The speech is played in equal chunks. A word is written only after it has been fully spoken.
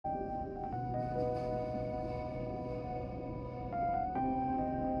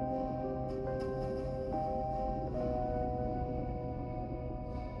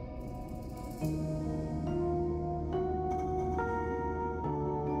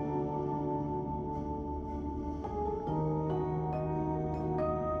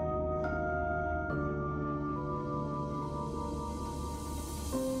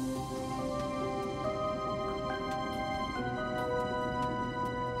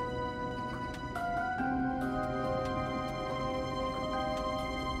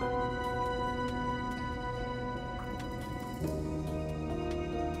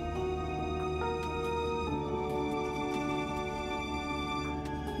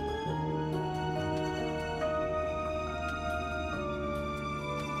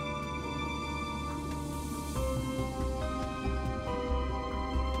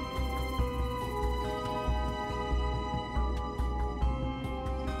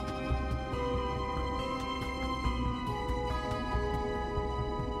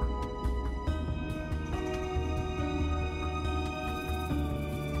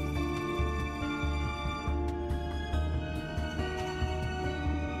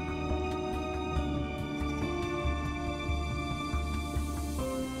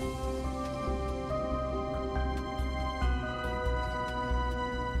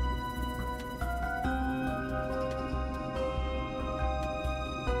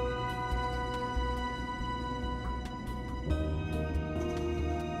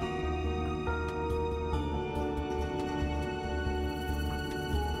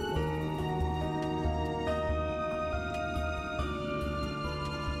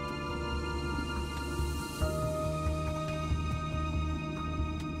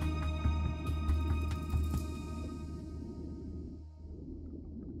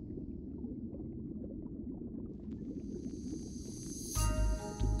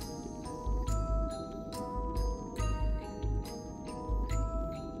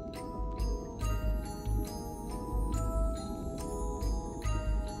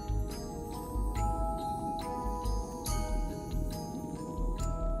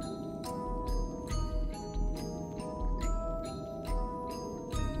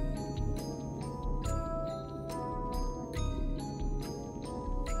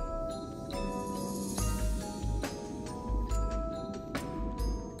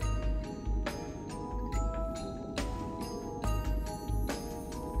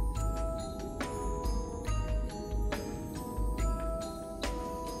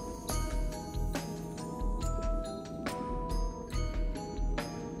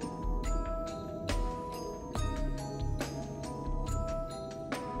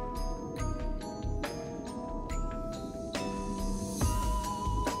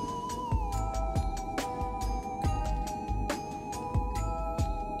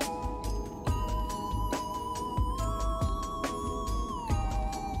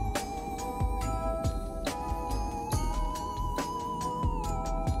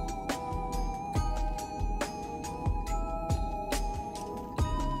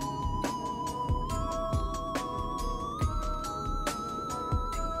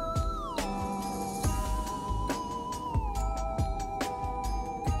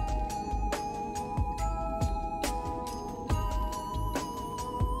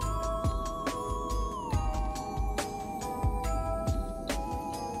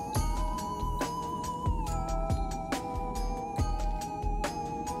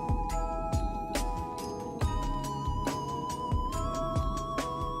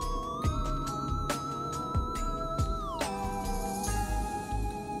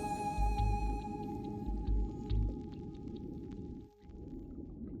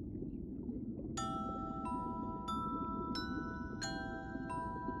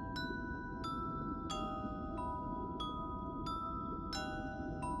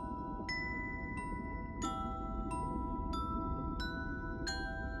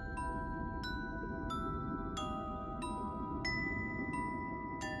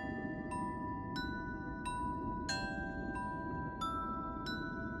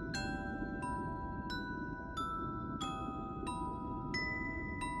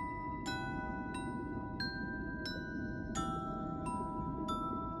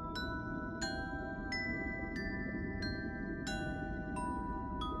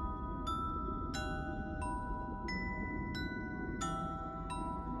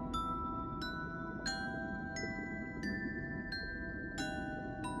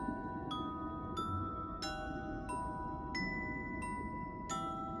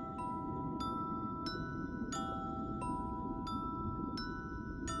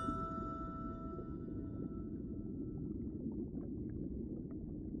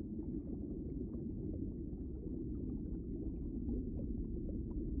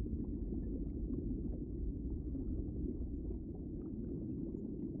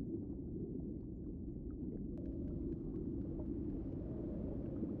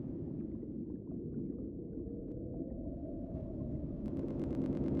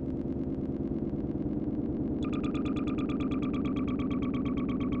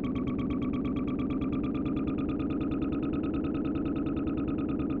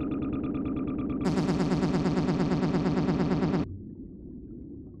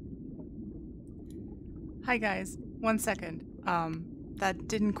Hi guys. 1 second. That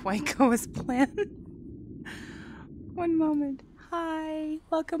didn't quite go as planned. One moment. Hi.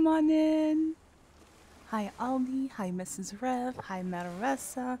 Welcome on in. Hi Aldi. Hi Mrs. Rev. Hi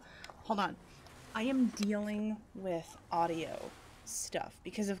Mataressa. Hold on. I am dealing with audio stuff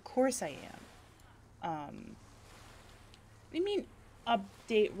because of course I am. What do you mean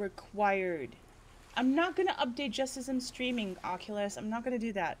update required? I'm not gonna update just as I'm streaming, Oculus. I'm not gonna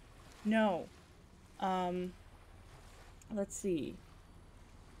do that. No. Let's see.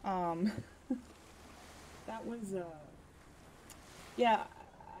 That was, yeah,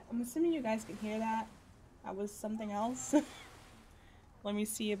 I'm assuming you guys can hear that. That was something else. Let me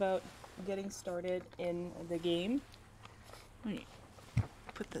see about getting started in the game. Let me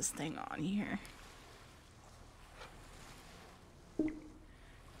put this thing on here.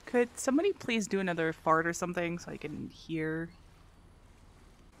 Could somebody please do another fart or something so I can hear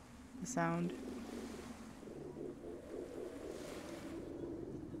the sound?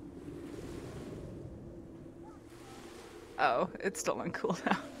 Oh, it's still on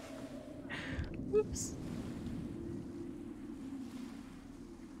cooldown. Whoops.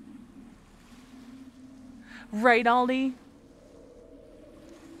 Right, Aldi?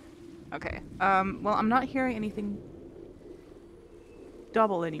 Okay. Well, I'm not hearing anything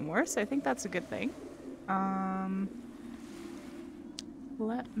double anymore, so I think that's a good thing.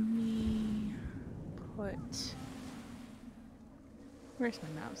 Let me put... Where's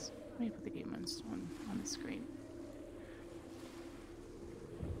my mouse? Let me put the game on the screen.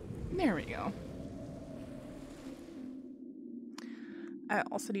 There we go. I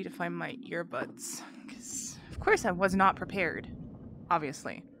also need to find my earbuds, because of course I was not prepared,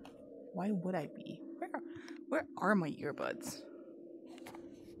 obviously. Why would I be? Where are my earbuds?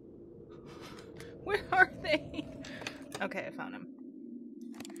 Where are they? Okay, I found them.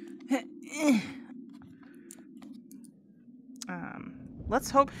 Let's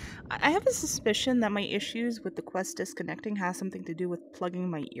hope. I have a suspicion that my issues with the Quest disconnecting has something to do with plugging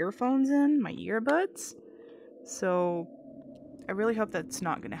my earphones in, my earbuds. So I really hope that's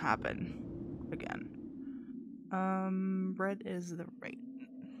not going to happen again. Red is the right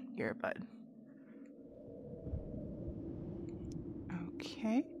earbud.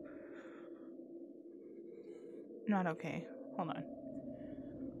 Okay. Not okay. Hold on.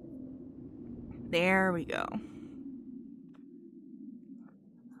 There we go.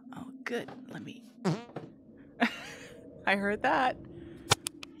 Oh, good. Let me... I heard that.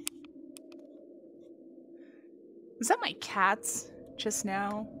 Was that my cats just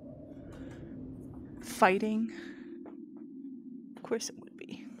now? Fighting? Of course it would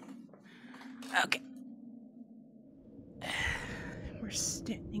be. Okay. We're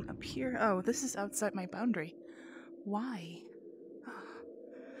standing up here. Oh, this is outside my boundary. Why?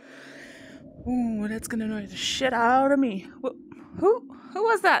 Ooh, that's gonna annoy the shit out of me. Who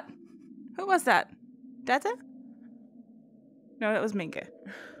was that? Who was that? Data? No, that was Minka.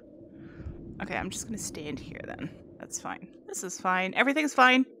 Okay, I'm just gonna stand here then. That's fine. This is fine. Everything's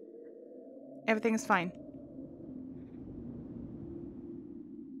fine. Everything is fine.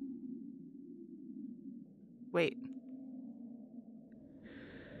 Wait.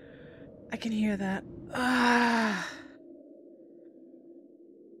 I can hear that.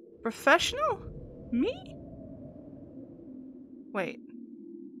 Professional? Me? Wait.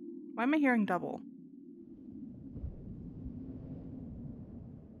 Why am I hearing double?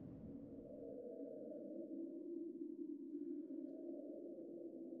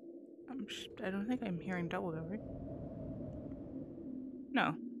 I don't think I'm hearing double though, right?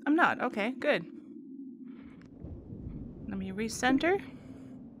 No, I'm not. Okay, good. Let me recenter.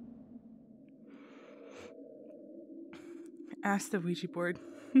 Ask the Ouija board.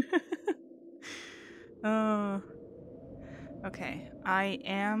 Okay. I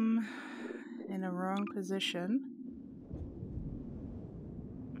am in a wrong position.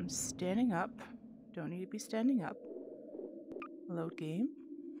 I'm standing up. Don't need to be standing up. Load game.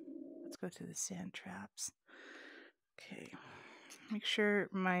 Let's go to the sand traps. Okay. Make sure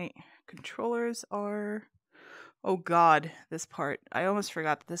my controllers are... Oh god, this part. I almost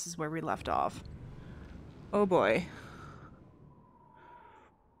forgot that this is where we left off. Oh boy.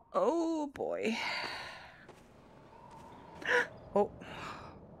 Oh boy. Oh.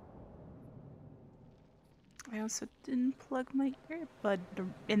 I also didn't plug my earbud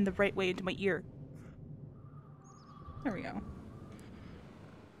in the right way into my ear. There we go.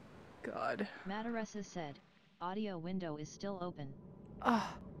 God. Mataressa said, audio window is still open.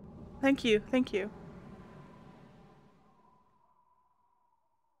 Oh, thank you, thank you.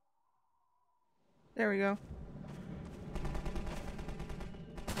 There we go.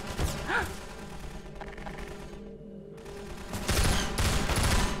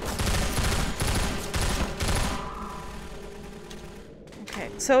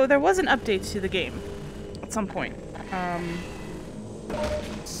 So there was an update to the game at some point.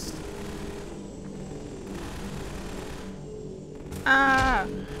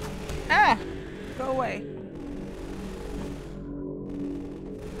 Go away.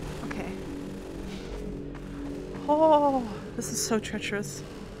 Okay. Oh, this is so treacherous.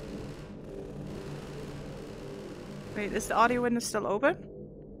 Wait, is the audio window still open?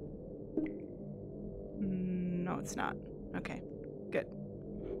 No, it's not. Okay, good.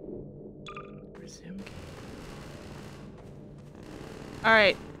 Resume game. All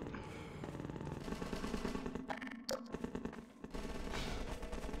right.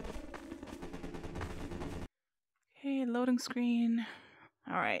 Okay, loading screen.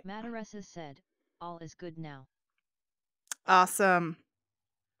 All right. Mataresa said, all is good now. Awesome.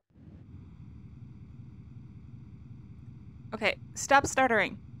 Okay, stop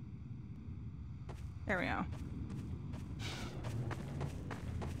stuttering. There we go.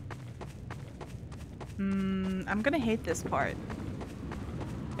 I'm gonna hate this part.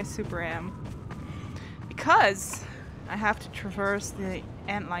 I super am. Because I have to traverse the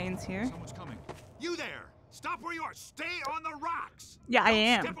antlions here. Someone's coming. You there! Stop where you are! Stay on the rocks! Yeah, I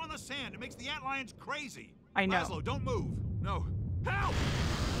am. Step on the sand. It makes the antlions crazy. I know. Laszlo, don't move. No. Help!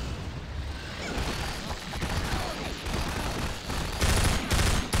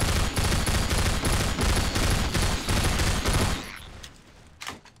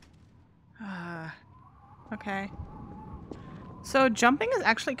 Okay. So jumping is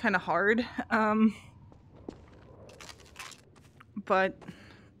actually kind of hard. But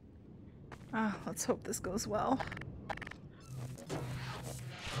let's hope this goes well.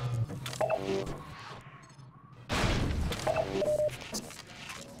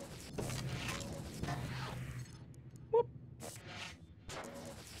 Whoop.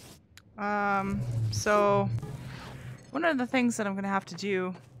 So one of the things that I'm gonna have to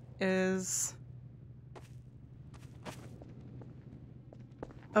do is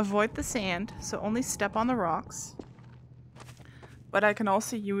avoid the sand, so only step on the rocks. But I can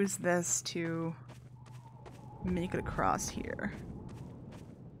also use this to make it across here.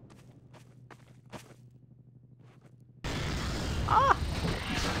 Ah!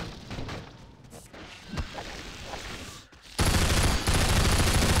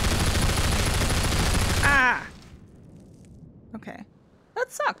 Ah! Okay.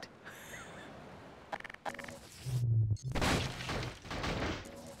 That sucked.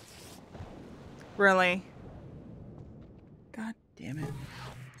 Really? God damn it.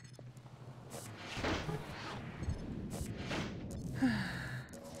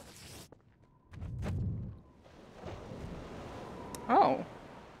 Oh.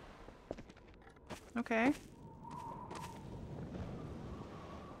 Okay.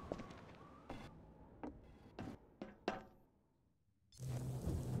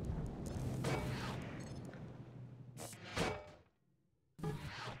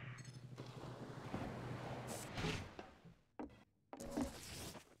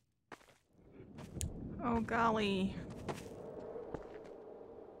 Oh, golly.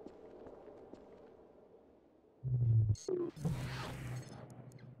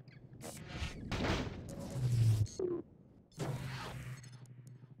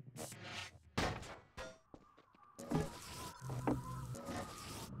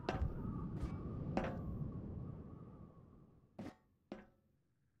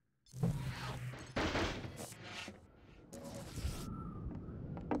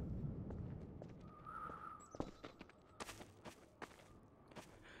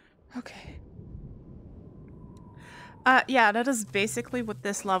 Okay. Yeah, that is basically what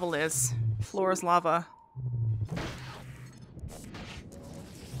this level is. Floor is lava.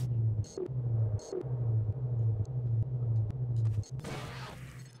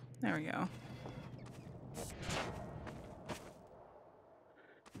 There we go.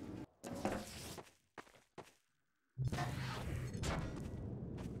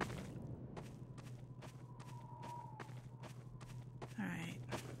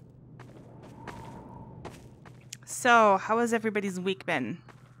 So, how has everybody's week been?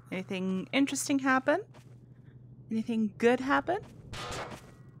 Anything interesting happen? Anything good happen?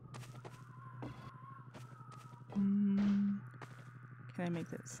 Can I make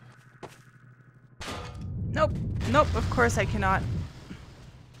this? Nope. Nope, of course I cannot.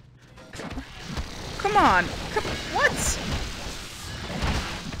 Come on. What?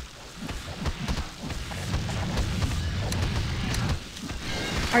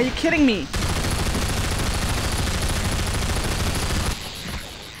 Are you kidding me?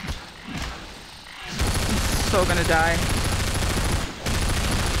 So gonna die.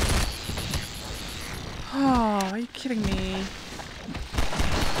 Oh, are you kidding me?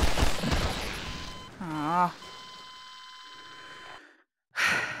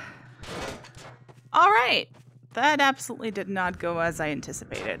 that absolutely did not go as I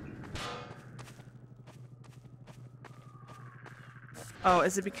anticipated. Oh,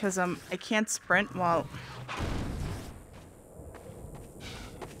 is it because I can't sprint while...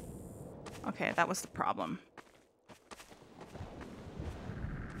 Okay, that was the problem.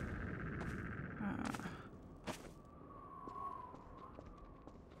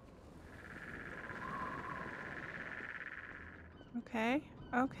 Okay,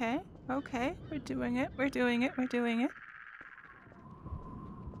 okay, okay. We're doing it, we're doing it, we're doing it.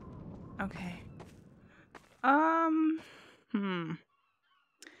 Okay.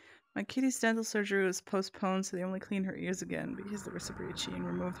 My kitty's dental surgery was postponed, so they only cleaned her ears again because they were super itchy and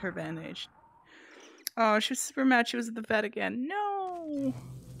removed her bandage. Oh, she was super mad she was at the vet again. No!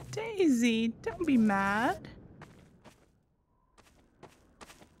 Daisy, don't be mad.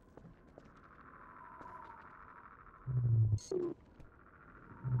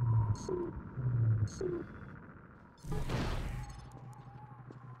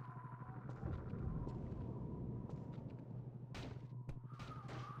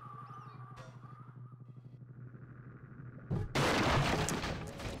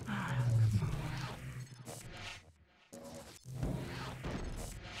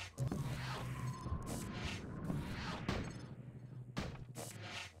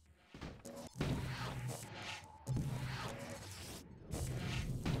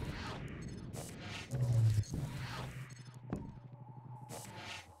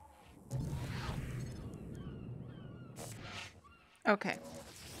 Okay,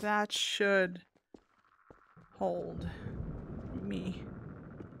 that should hold me.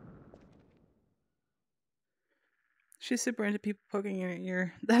 She's super into people poking in her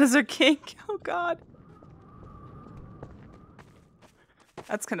ear. That is her kink. Oh god.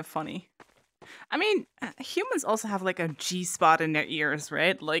 That's kind of funny. I mean, humans also have like a G spot in their ears,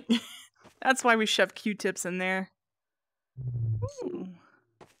 right? Like, that's why we shove Q-tips in there. Ooh.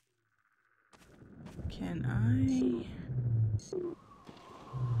 Can I...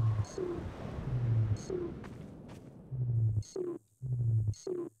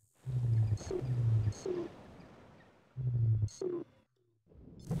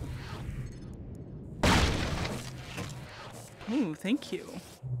 Ooh, thank you.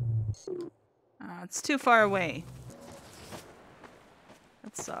 It's too far away.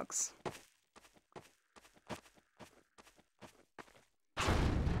 That sucks.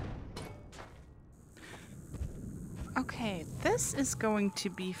 Okay, this is going to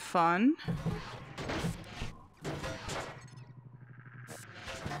be fun.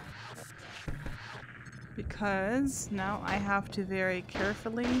 Because now I have to very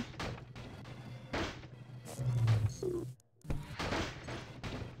carefully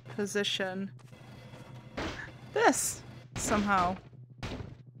position this somehow.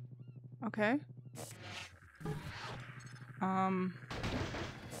 Okay.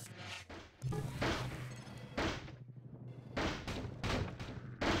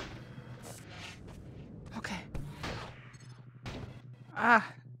 Okay.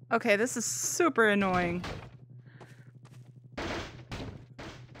 Okay, this is super annoying.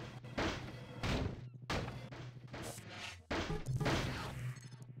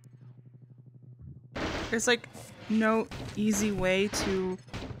 There's like no easy way to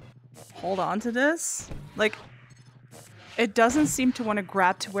hold on to this. Like, it doesn't seem to want to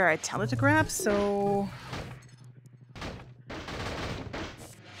grab to where I tell it to grab, so...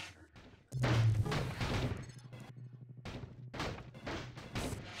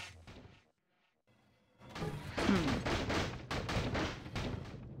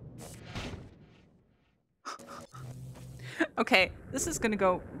 Okay, this is gonna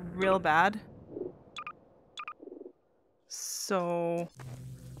go real bad. So...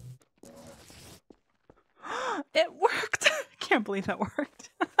 It worked! I can't believe that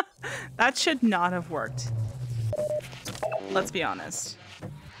worked. That should not have worked. Let's be honest.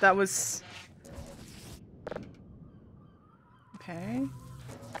 That was... Okay.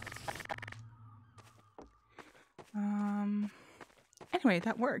 Anyway,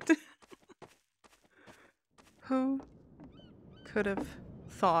 that worked. Who could have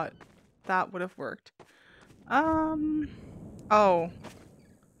thought that would have worked? Oh.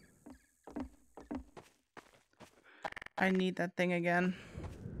 I need that thing again.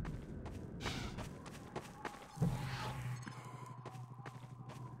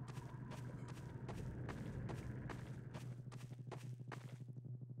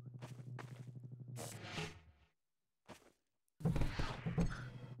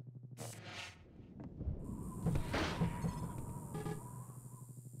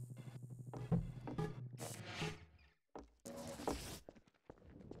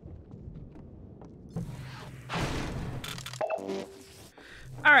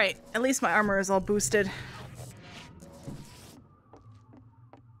 Alright, at least my armor is all boosted.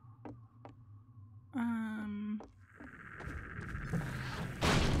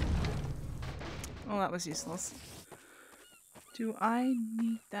 Oh, that was useless. Do I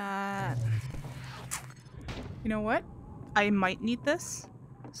need that? You know what? I might need this,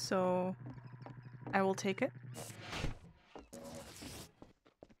 so I will take it.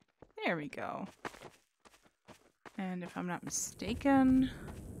 There we go. And if I'm not mistaken,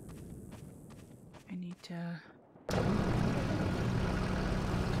 I need to do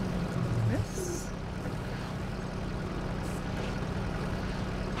this.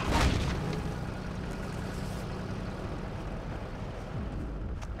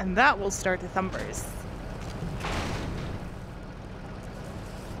 And that will start the thumbers.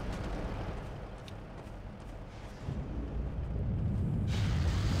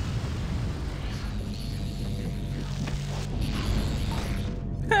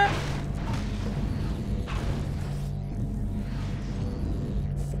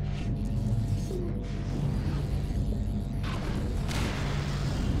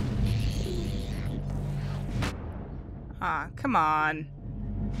 Ah, come on.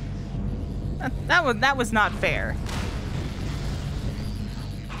 That was not fair.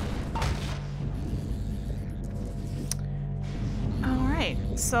 Alright,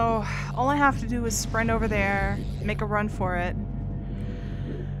 so all I have to do is sprint over there, make a run for it.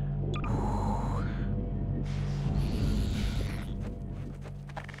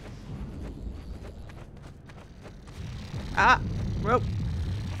 Ah, rope.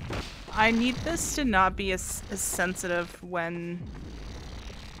 I need this to not be as sensitive when...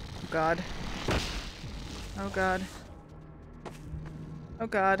 Oh god. Oh god. Oh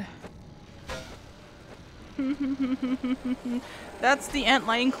god. That's the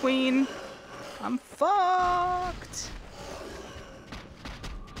Antlion Queen. I'm fucked.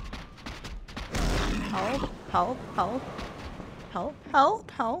 Help, help, help. Help,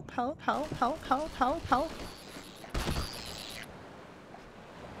 help, help, help, help, help, help, help, help.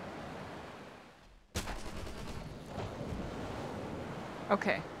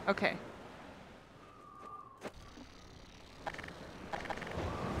 Okay, okay.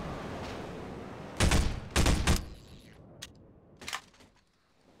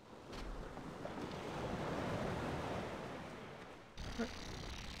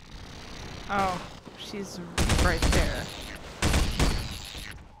 Oh, she's right there.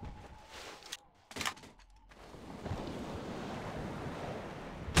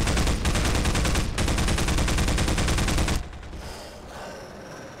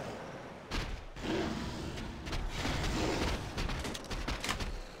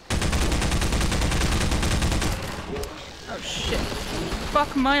 Oh shit.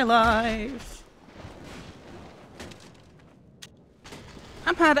 Fuck my life.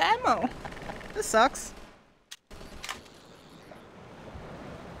 I'm out of ammo. This sucks.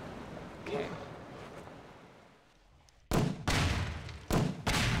 Okay.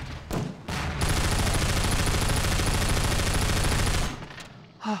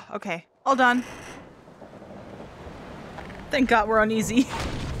 Oh, okay. All done. Thank God we're on easy.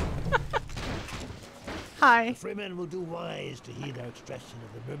 Hi. The freemen will do wise to heed our extraction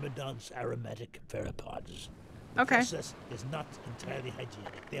of the myrmidon's aromatic pheropods. The Okay. process is not entirely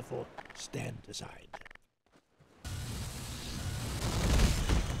hygienic, therefore stand aside.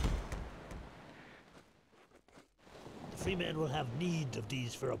 The freemen will have need of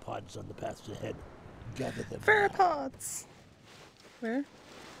these pheropods on the paths ahead. Gather them. Pheropods. Where?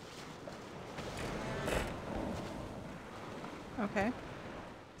 Okay.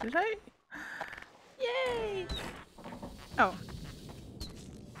 Did I? Yay! Oh.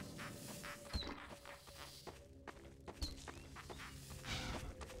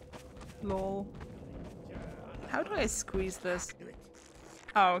 Lol. How do I squeeze this?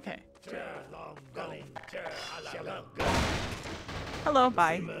 Oh, okay. Hello,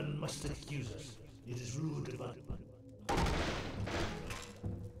 bye. Freemen must excuse us. It is rude about...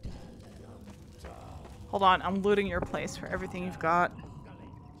 Hold on, I'm looting your place for everything you've got.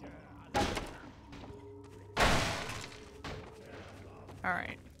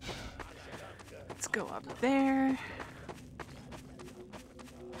 Alright. Let's go up there.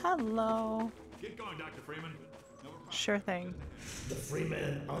 Hello. Get going, Dr. Freeman. Sure thing. The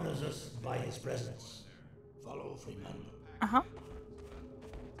freeman honors us by his presence. Follow, freeman. Uh-huh.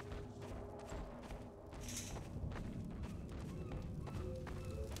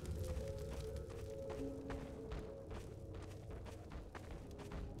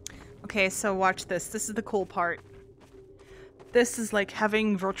 Okay, so watch this. This is the cool part. This is like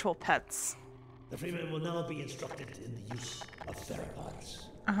having virtual pets. The freeman will now be instructed in the use of theropods.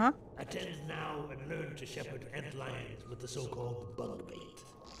 Uh-huh. Attend now and learn to shepherd ant lions with the so-called bug bait.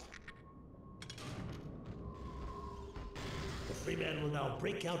 The free man will now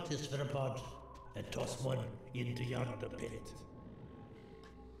break out his pherapod and toss one into yonder pit.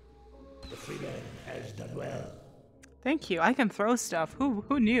 The free man has done well. Thank you. I can throw stuff.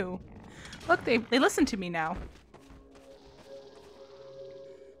 Who knew? Look, they listen to me now.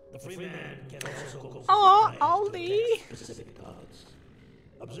 The free man can also go Aw, for Aldi. specific targets.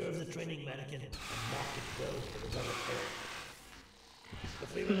 Observe the training mannequin and mark it well for his other parent. The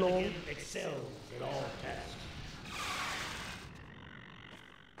free mannequin excels in all tasks.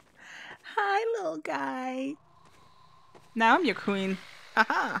 Hi, little guy. Now I'm your queen.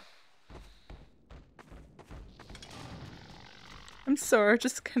 Haha. I'm sorry,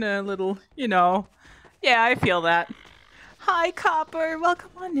 just kind of a little, you know. Yeah, I feel that. Hi, Copper. Welcome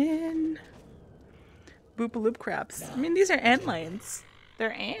on in. Boopaloop craps. I mean, these are ant lions.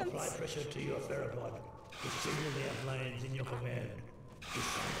 They're Apply ants. pressure to your pherapod to signal the ant lions in your command to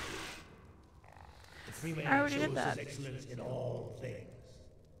follow you. The free I man already shows did that. his excellence in all things.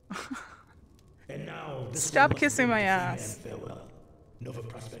 And now, this Stop must kissing bid my the free ass. man farewell. Nova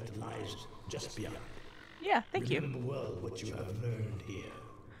Prospect lies just beyond. Yeah, thank you. Remember well what you have learned here.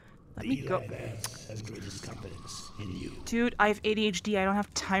 Let The me go. Eli Vance has greatest confidence in you. Dude, I have ADHD. I don't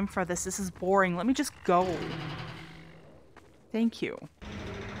have time for this. This is boring. Let me just go. Thank you.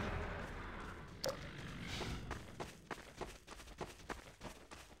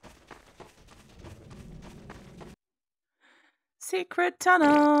 Secret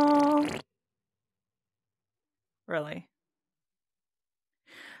tunnel. Really?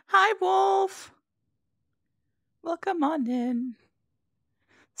 Hi, Wolf. Welcome on in.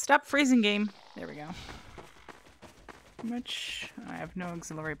 Stop freezing game. There we go. How much? I have no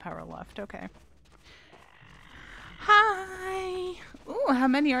auxiliary power left. Okay. Hi. Ooh, how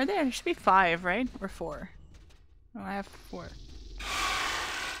many are there? There should be 5, right? Or 4. Oh, I have 4.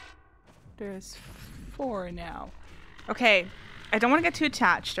 There's 4 now. Okay. I don't want to get too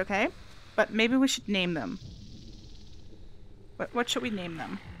attached, okay? But maybe we should name them. What should we name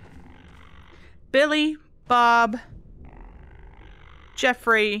them? Billy, Bob,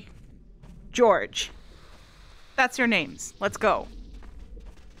 Jeffrey, George. That's your names. Let's go.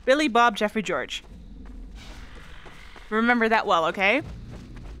 Billy, Bob, Jeffrey, George. Remember that well, okay?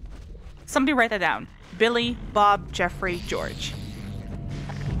 Somebody write that down. Billy, Bob, Jeffrey, George.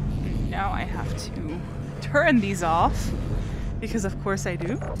 Now I have to turn these off. Because of course I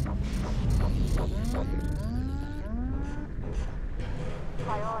do. Priority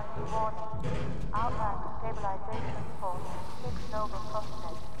warning. Outline stabilization for 6 Nova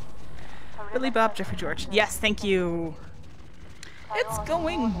Prospect. Billy, Bob, Jeffrey, George. Yes, thank you. It's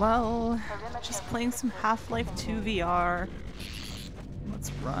going well. Just playing some Half-Life 2 VR.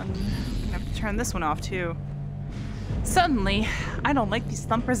 Let's run. I'm gonna have to turn this one off too. Suddenly, I don't like these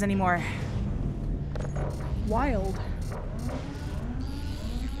thumpers anymore. Wild.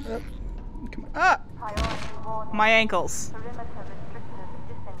 Come on. Ah! Priority warning. My ankles. Perimeter restrictors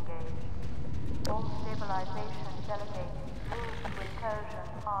disengaged. All stabilization delegated. Move recursion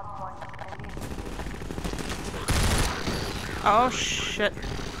hardpoint immediately. Oh shit.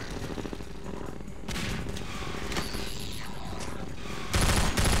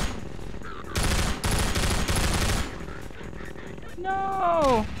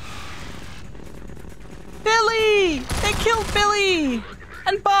 No! Billy! They killed Billy!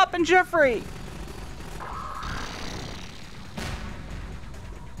 And Bob and Jeffrey!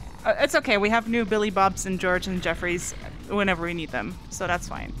 It's okay, we have new Billy, Bobs, and George and Jeffreys whenever we need them, so that's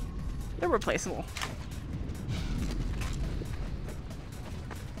fine. They're replaceable.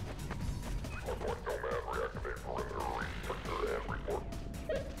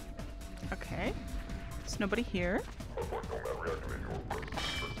 Okay. There's nobody here.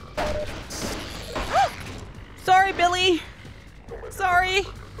 Sorry, Billy! Sorry!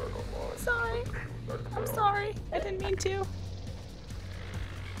 Sorry. I'm sorry. I didn't mean to.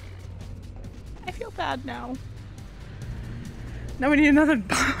 I feel bad now. Now we need another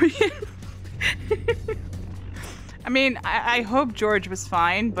barbarian. I mean, I hope George was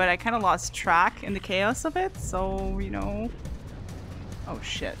fine, but I kind of lost track in the chaos of it, so, you know. Oh,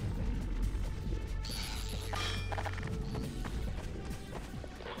 shit.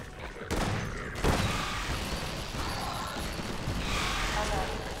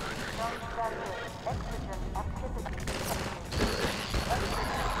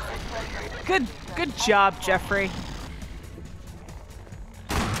 Good job, Jeffrey.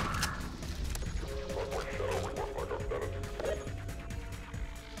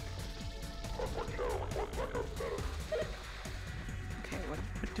 Okay,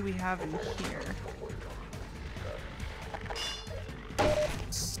 do we have in here?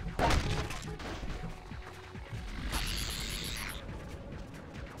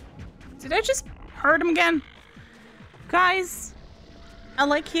 Did I just hurt him again? Guys, I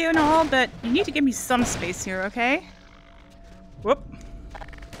like you and all, but you need to give me some space here, okay? Whoop.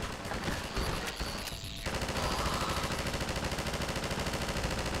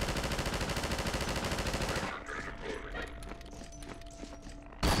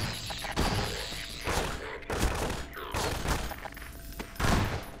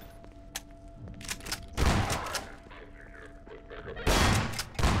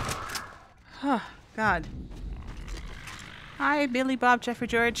 Oh, God. Hi, Billy, Bob, Jeffrey,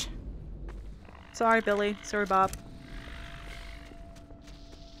 George. Sorry, Billy. Sorry, Bob.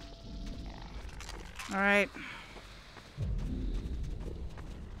 Alright.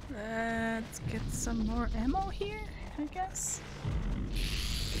 Let's get some more ammo here, I guess.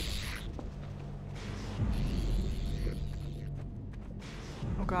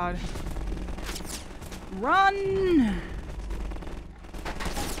 Oh, God. Run!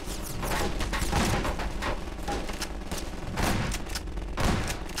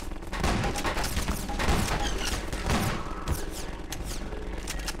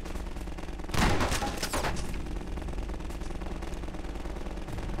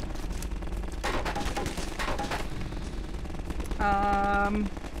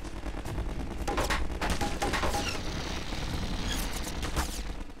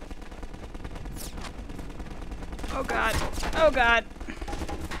 Oh God. Oh God.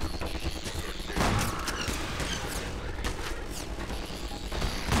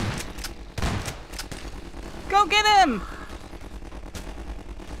 Go get him!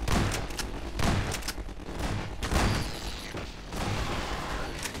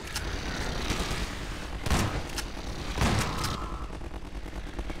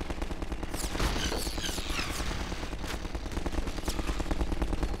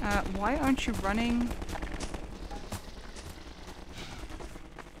 Why aren't you running?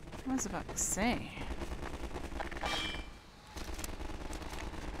 I was about to say.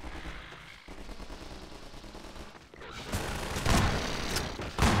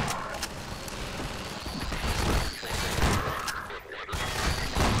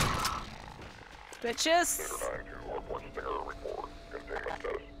 Bitches!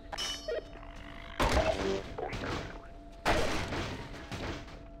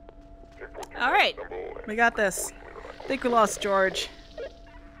 Alright, we got this. I think we lost George.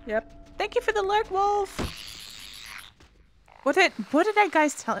 Yep. Thank you for the alert, Wolf! What did I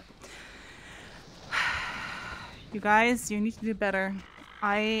guys tell it? You guys, you need to do better.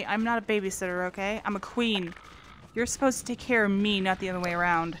 I'm not a babysitter, okay? I'm a queen. You're supposed to take care of me, not the other way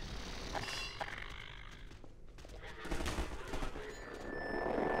around.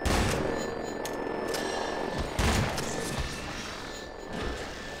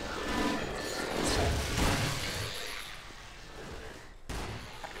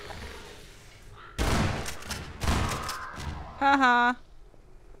 Haha.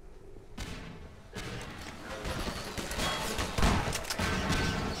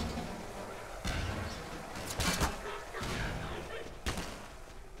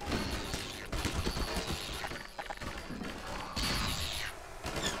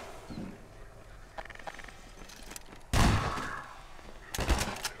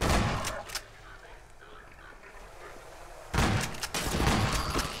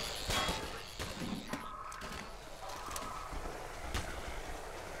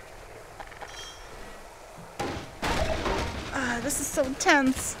 This is so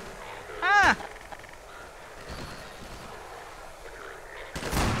tense. Ah!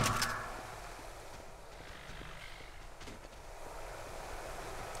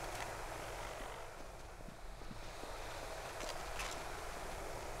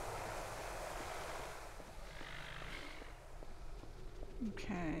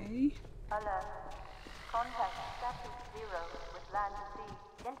 Okay. Alert. Contact status 0 with land to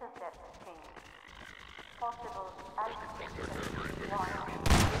sea. Intercept ping. Possible altitude 1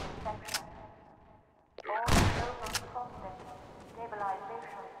 infection. All global prospects.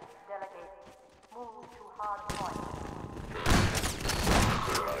 Stabilization delegate. Move to hard point.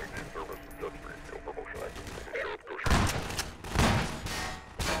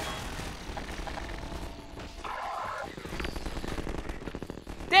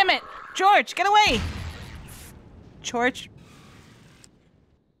 Damn it! George, get away! George.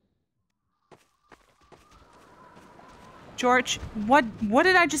 George, what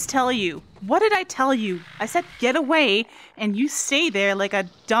did I just tell you? What did I tell you? I said get away, and you stay there like a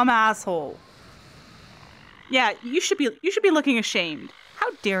dumb asshole. Yeah, you should be looking ashamed. How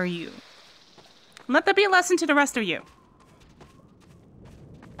How dare you? Let that be a lesson to the rest of you.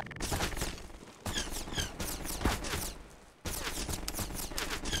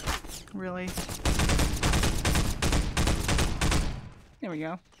 Really? There we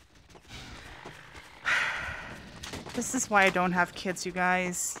go. This is why I don't have kids, you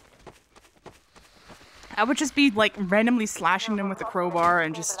guys. I would just be like randomly slashing them with a crowbar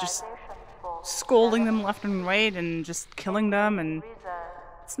and just scolding them left and right and just killing them, and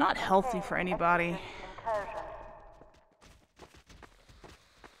it's not healthy for anybody.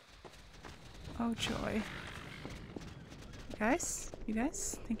 Oh joy. You guys,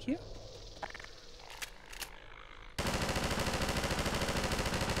 thank you.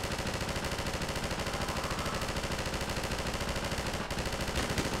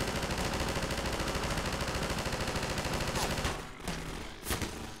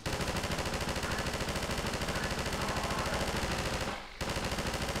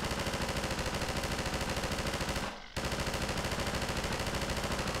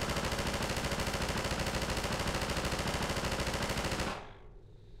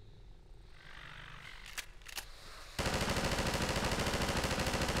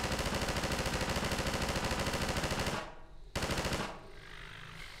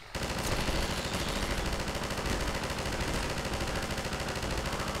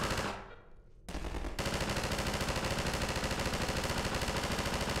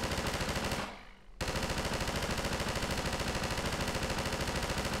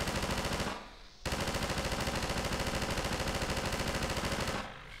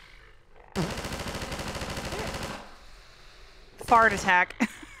 Fart attack.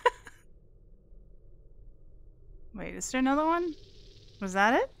 Wait, is there another one? Was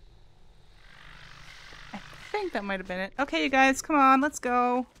that it? I think that might have been it. Okay, you guys, come on, let's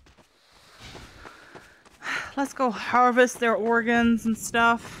go. Let's go harvest their organs and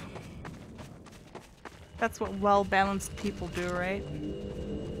stuff. That's what well-balanced people do, right?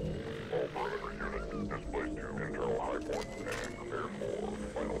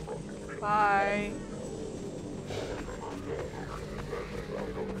 Bye.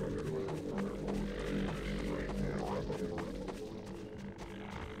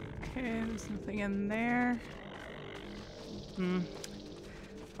 Okay, there's nothing in there.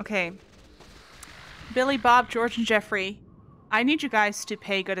 Okay. Billy, Bob, George, and Jeffrey, I need you guys to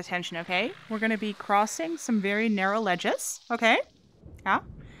pay good attention, okay? We're gonna be crossing some very narrow ledges, okay? Yeah?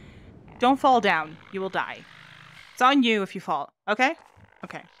 Don't fall down. You will die. It's on you if you fall, okay?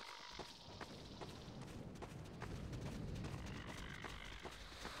 Okay.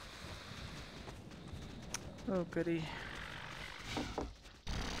 Oh, goody.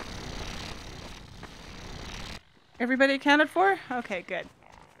 Everybody accounted for? Okay, good.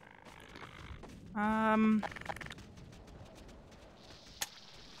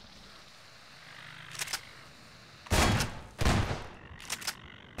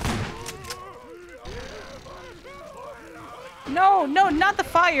 No, not the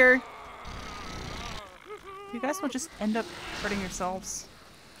fire! You guys will just end up hurting yourselves.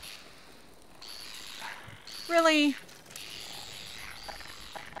 Really?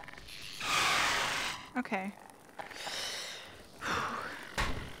 Okay.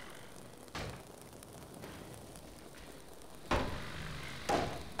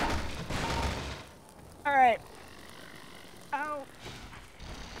 Alright. Ow.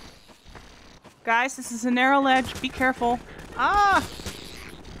 Guys, this is a narrow ledge. Be careful. Ah!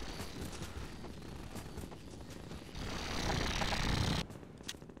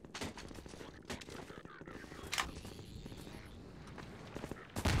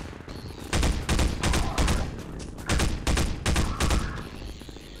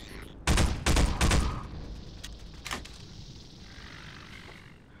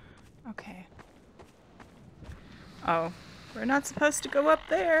 Okay. Oh, we're not supposed to go up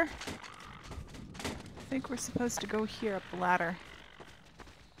there. I think we're supposed to go here up the ladder.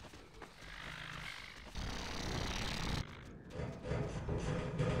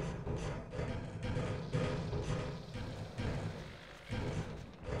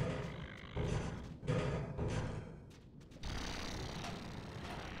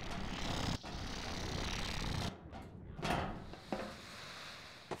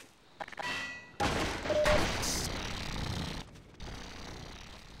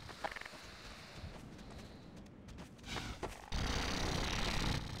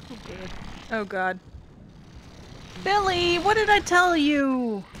 Oh god. Billy, what did I tell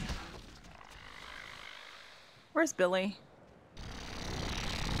you? Where's Billy?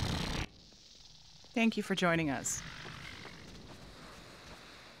 Thank you for joining us.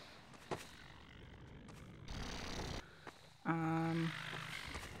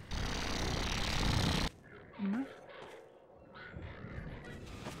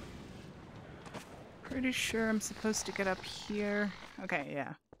 Pretty sure I'm supposed to get up here. Okay,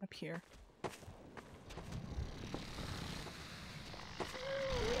 yeah, up here.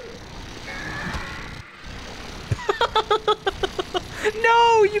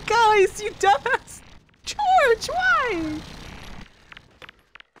 No, you guys, you dumbass! George, why?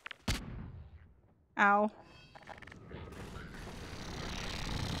 Ow.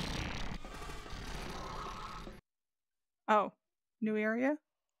 Oh, new area?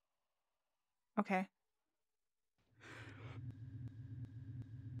 Okay.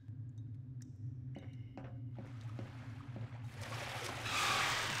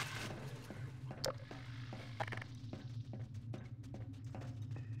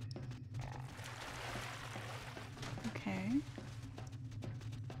 Okay.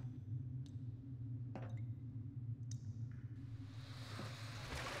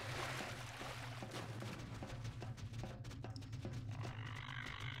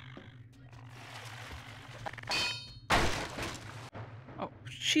 Oh,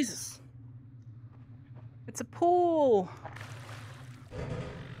 Jesus. It's a pool.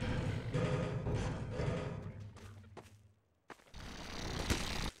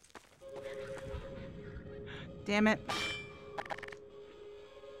 Damn it.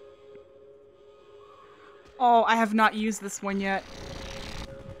 Oh, I have not used this one yet.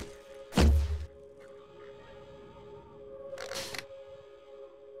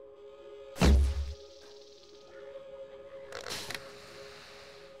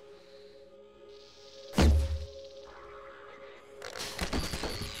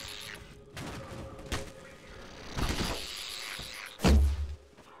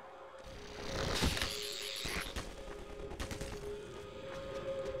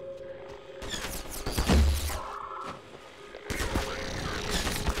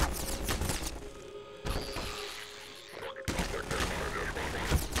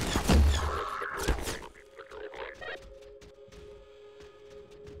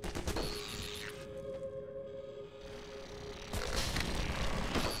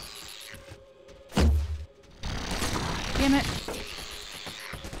 Damn it.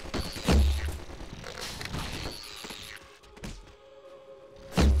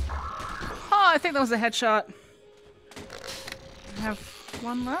 Oh, I think that was a headshot. I have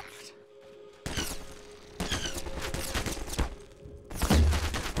one left.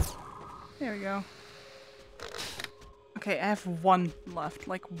 There we go. Okay, I have one left,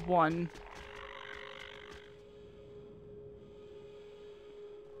 like one.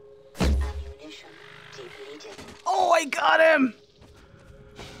 Ammunition depleted. Oh, I got him!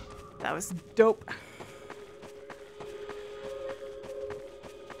 That was dope.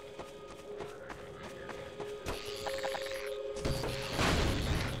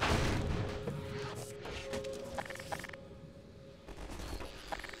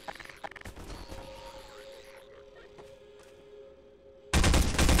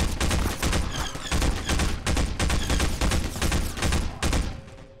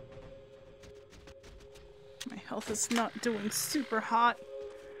 My health is not doing super hot.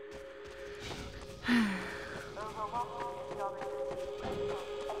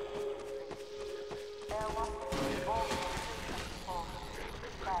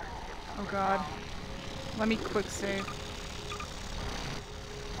 Oh god. Let me quick save.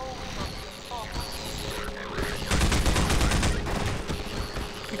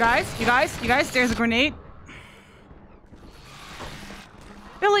 You guys, there's a grenade.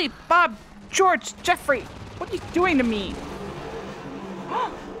 Billy, Bob, George, Jeffrey, what are you doing to me?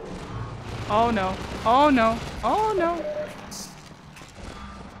 Oh no, oh no, oh no.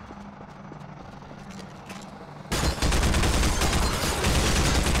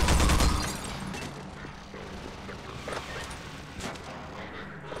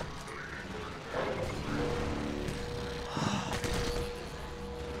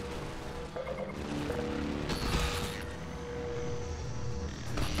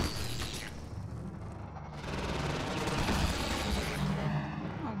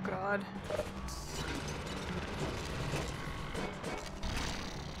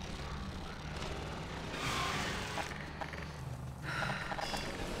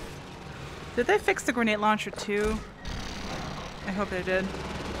 Did they fix the grenade launcher too? I hope they did.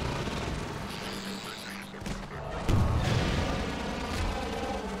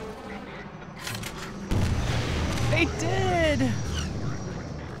 They did!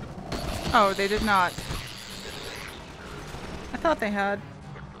 Oh, they did not. I thought they had.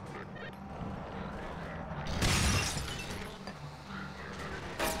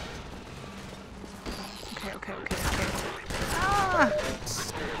 Okay. Ah!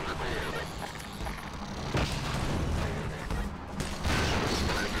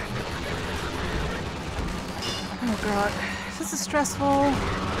 Oh god, this is stressful.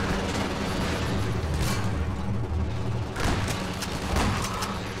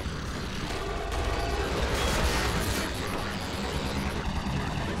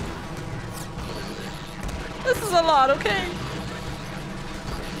 This is a lot, okay?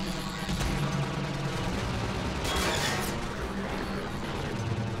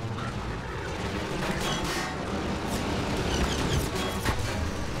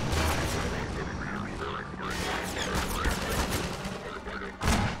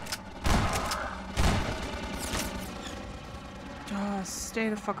 Oh, stay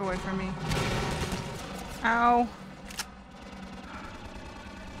the fuck away from me. Ow.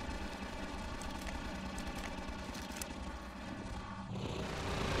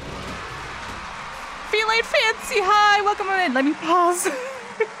 Feline Fancy, hi! Welcome in. Let me pause.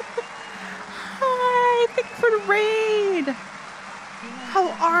 Hi, thank you for the raid.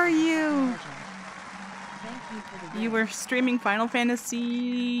 How are you? Thank you for the You raid. were streaming Final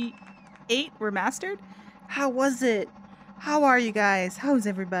Fantasy VIII Remastered? How was it? How are you guys? How's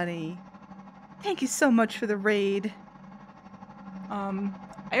everybody? Thank you so much for the raid. I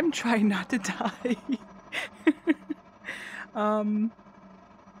am trying not to die.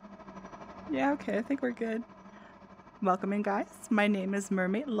 Yeah, okay, I think we're good. Welcome in, guys. My name is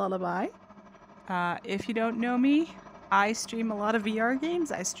Mermaid Lullaby. If you don't know me, I stream a lot of VR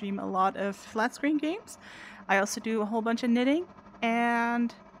games. I stream a lot of flat screen games. I also do a whole bunch of knitting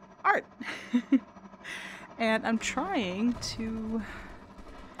and art. And I'm trying to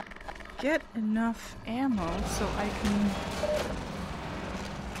get enough ammo so I can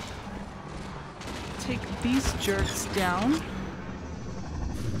take these jerks down.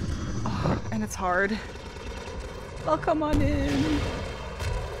 Oh, and it's hard. Oh, come on in.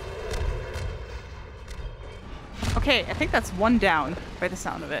 Okay, I think that's one down by the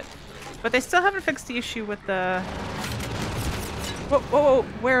sound of it. But they still haven't fixed the issue with the... Whoa, whoa, whoa,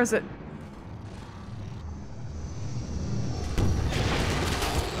 where is it?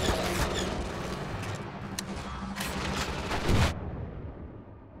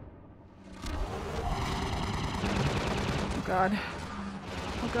 Oh god.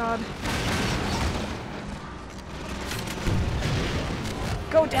 Oh god.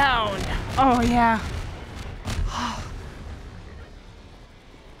 Go down! Oh yeah.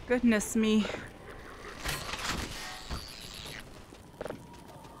 Goodness me.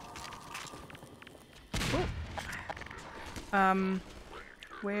 Ooh.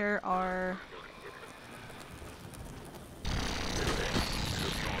 Where are...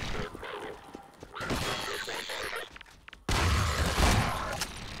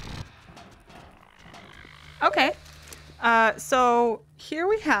 Okay. So here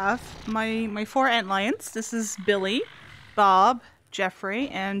we have my four antlions. This is Billy, Bob, Jeffrey,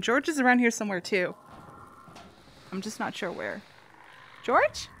 and George is around here somewhere too. I'm just not sure where.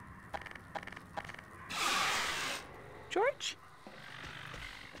 George? George?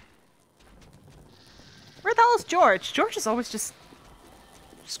 Where the hell is George? George is always just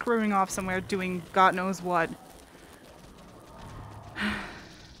screwing off somewhere doing God knows what.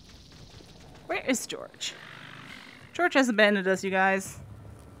 Where is George? George has abandoned us, you guys.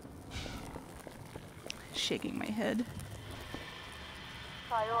 Shaking my head.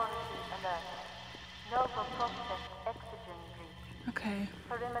 Priority alert. Nova prospect oxygen breach. Okay.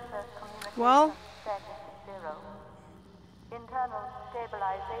 Perimeter communication Well. status 0. Internal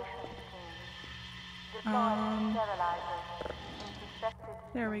stabilization team. Deploy sterilizers. Intercepted.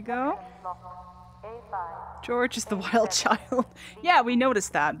 There we go. Block A5. George is the wild child. Yeah, we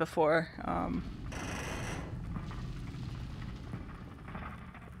noticed that before.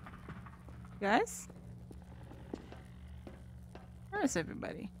 Guys? Where is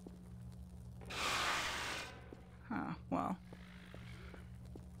everybody? Huh, well.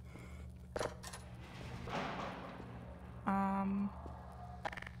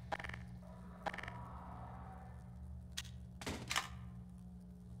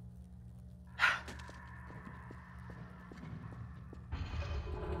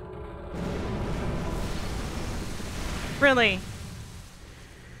 Really?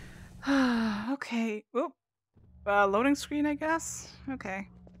 Okay. Oop. Loading screen, I guess? Okay.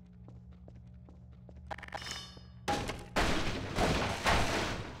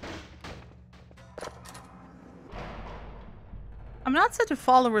 I'm not set to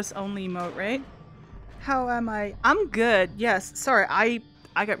followers only mode, right? How am I? I'm good. Yes. Sorry, I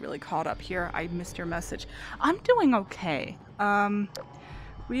got really caught up here. I missed your message. I'm doing okay.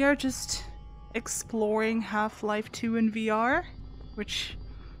 We are just exploring Half-Life 2 in VR, which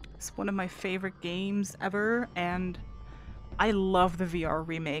is one of my favorite games ever, and I love the VR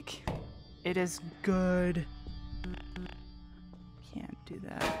remake. It is good. Can't do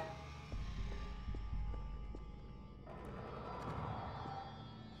that.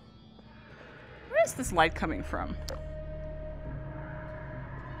 Where is this light coming from?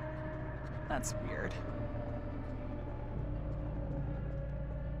 That's weird.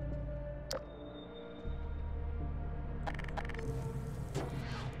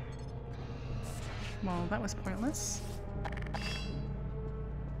 Well, that was pointless.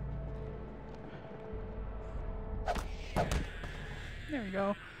 There we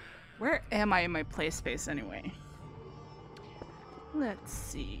go. Where am I in my play space anyway? Let's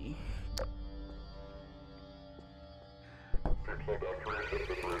see.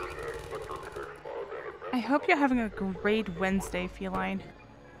 I hope you're having a great Wednesday, Feline.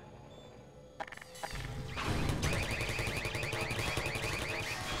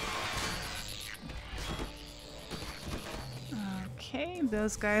 Okay,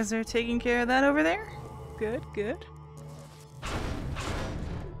 those guys are taking care of that over there. Good, good.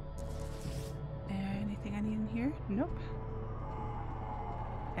 Anything I need in here? Nope.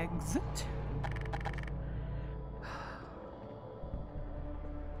 Exit.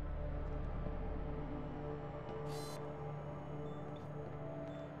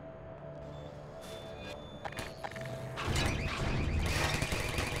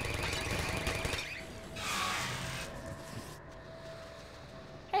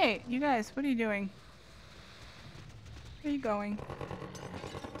 Hey, you guys, what are you doing? Where are you going?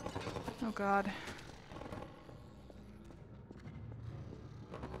 Oh god.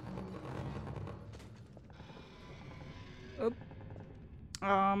 Oop.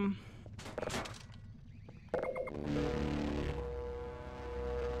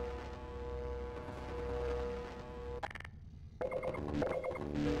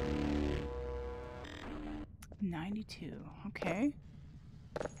 92. Okay.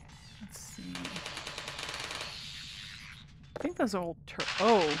 Let's see. I think those are old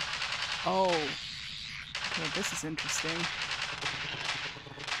oh. Oh. Okay, this is interesting.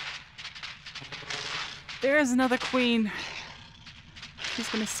 There's another queen. She's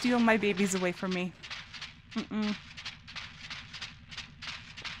gonna steal my babies away from me. Mm-mm.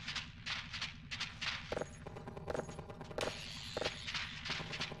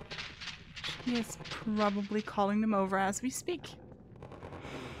 She is probably calling them over as we speak.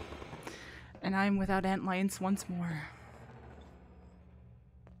 And I'm without antlions once more.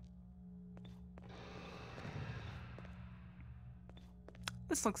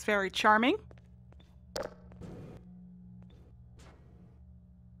 This looks very charming.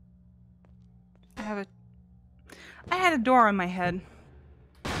 I had a door on my head.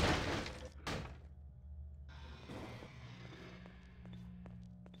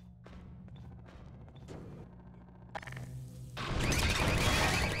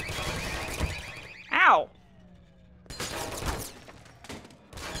 Ow!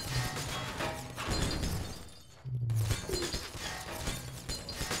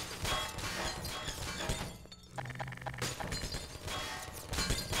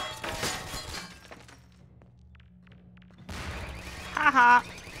 Haha!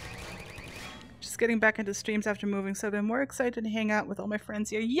 Just getting back into streams after moving, so I've been more excited to hang out with all my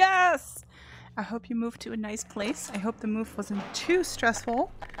friends here. Yes! I hope you moved to a nice place. I hope the move wasn't too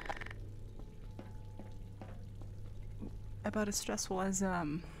stressful. About as stressful as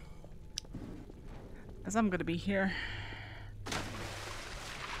I'm gonna be here.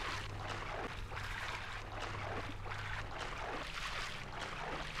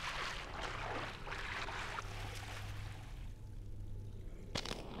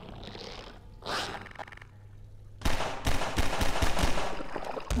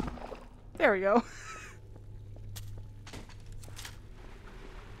 There we go.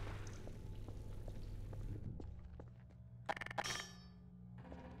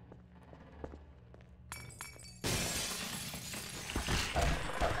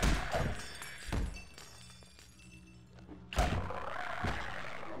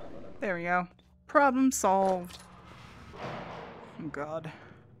 There we go. Problem solved. Oh god.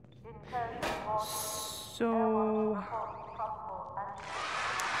 So...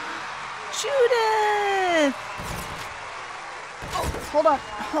 Judith! Oh, hold on.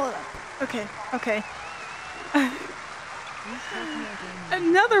 Hold on. Okay, okay.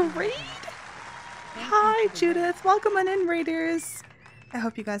 Another raid? Hi, Judith. Welcome on in, raiders. I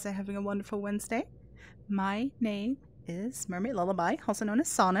hope you guys are having a wonderful Wednesday. My name is Mermaid Lullaby, also known as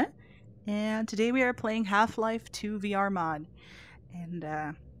Sonnet. And today we are playing Half-Life 2 VR mod. And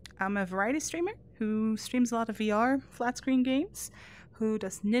I'm a variety streamer who streams a lot of VR flat screen games, who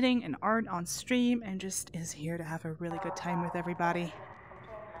does knitting and art on stream, and just is here to have a really good time with everybody.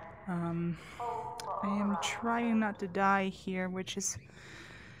 I am trying not to die here, which is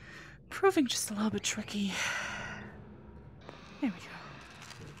proving just a little bit tricky. There we go.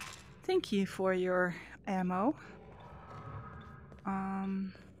 Thank you for your ammo.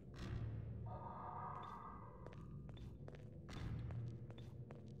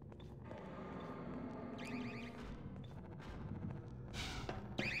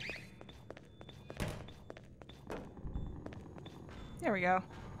 There we go.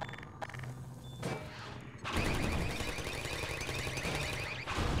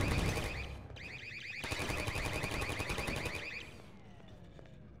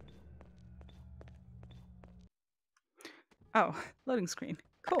 Oh, loading screen.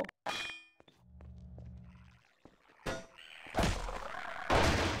 Cool.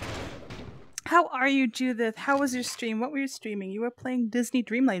 How are you, Judith? How was your stream? What were you streaming? You were playing Disney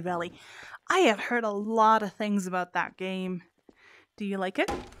Dreamlight Valley. I have heard a lot of things about that game. Do you like it?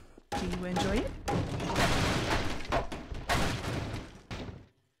 Do you enjoy it?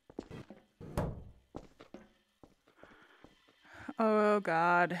 Oh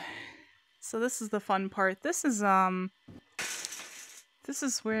god. So this is the fun part. This is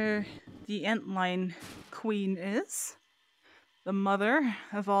where the antlion queen is. The mother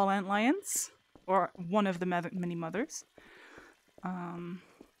of all antlions. Or one of the many mothers.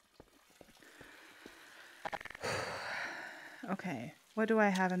 Okay, what do I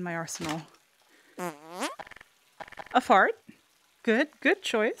have in my arsenal? A fart. Good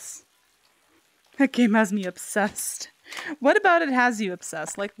choice. That game has me obsessed. What about it has you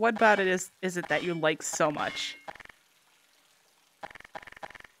obsessed? Like, what about it is it that you like so much?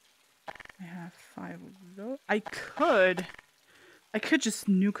 I have 5 of those. I could just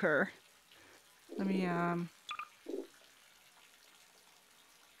nuke her. Let me,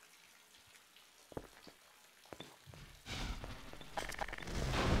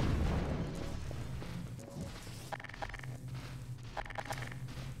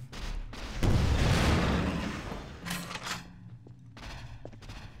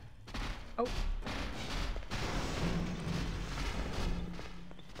 Oh.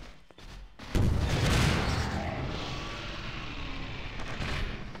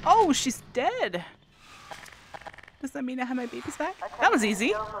 Oh, she's dead. Does that mean I have my babies back? That was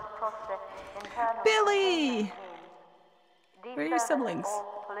easy. Billy! Where are your siblings?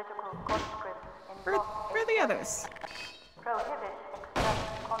 Where are the others?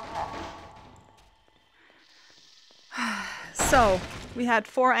 So, we had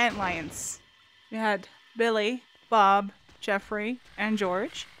 4 antlions. We had Billy, Bob, Jeffrey, and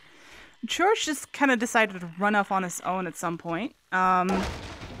George. George just kind of decided to run off on his own at some point.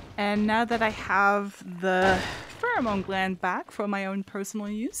 And now that I have the pheromone gland back for my own personal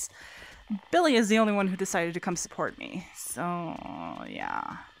use, Billy is the only one who decided to come support me. So,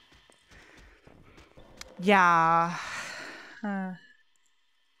 yeah. Yeah.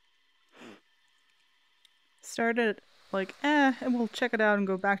 Started like, and we'll check it out and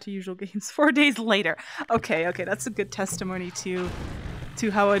go back to usual games 4 days later. Okay, that's a good testimony to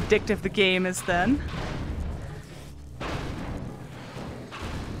how addictive the game is then.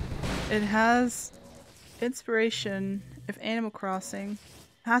 It has inspiration of Animal Crossing.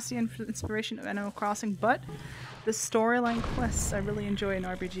 Has the inspiration of Animal Crossing, but the storyline quests I really enjoy in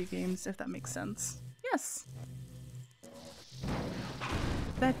RPG games, if that makes sense. Yes.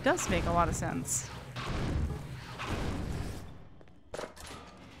 That does make a lot of sense.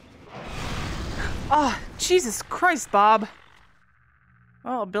 Oh, Jesus Christ, Bob.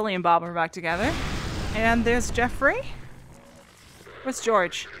 Well, Billy and Bob are back together. And there's Jeffrey. Where's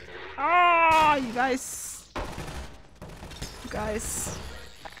George? Ah, you guys.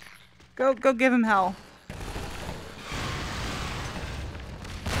 Go give him hell.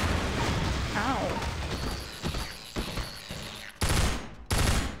 Ow.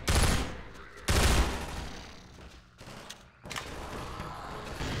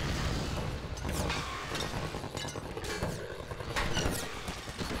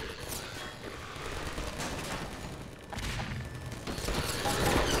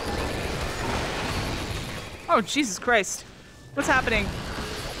 Oh, Jesus Christ. What's happening?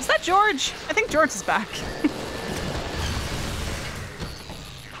 Is that George? I think George is back.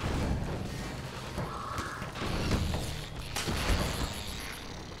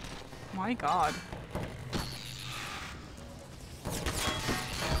 My God.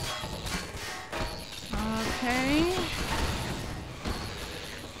 Okay.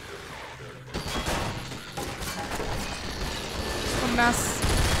 A mess.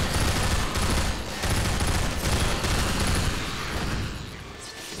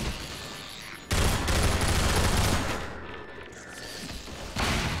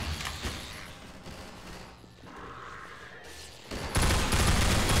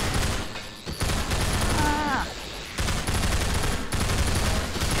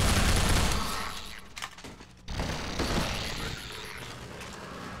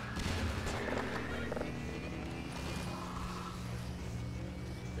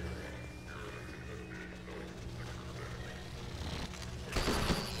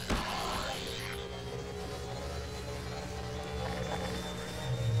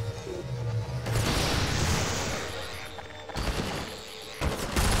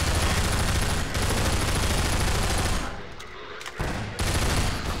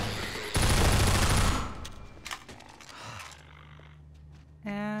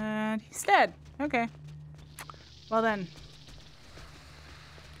 He's dead. Okay. Well then.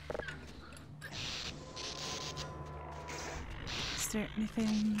 Is there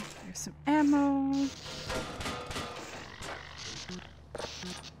anything? There's some ammo.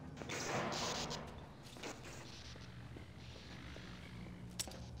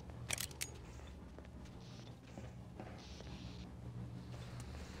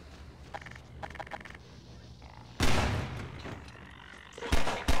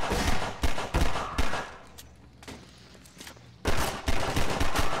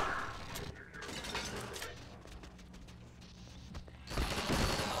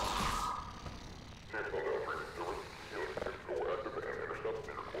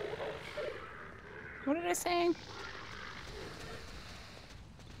 What did I say?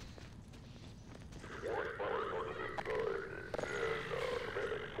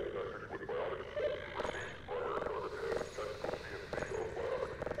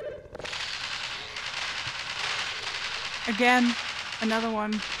 Again, another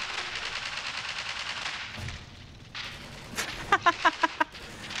one.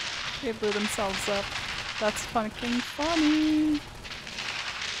 They blew themselves up. That's fucking funny.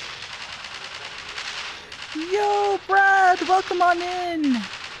 Yo, Brad, welcome on in.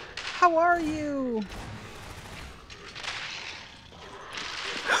 How are you?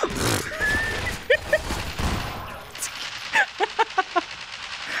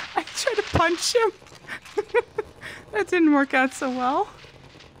 I tried to punch him. That didn't work out so well.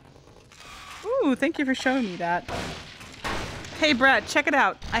 Ooh, thank you for showing me that. Hey, Brad, check it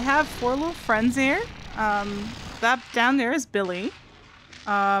out. I have 4 little friends here. That down there is Billy.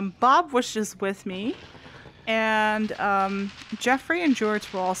 Bob was just with me. And Jeffrey and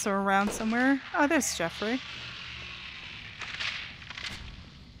George were also around somewhere. Oh, there's Jeffrey.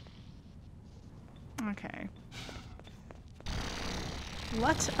 Okay.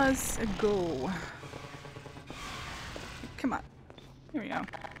 Let us go. Come on. Here we go.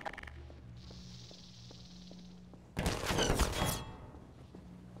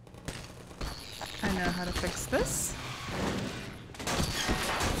 I know how to fix this.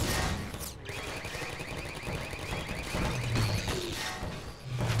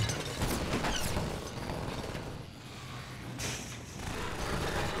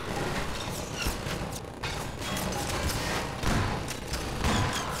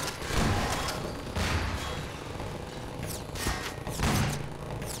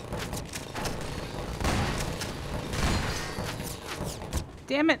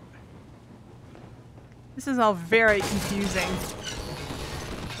 Damn it. This is all very confusing.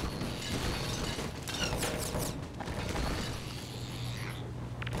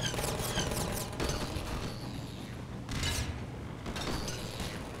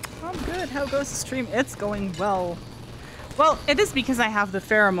 Oh, good. How goes the stream? It's going well. Well, it is because I have the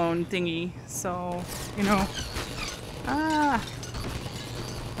pheromone thingy, so, you know. Ah.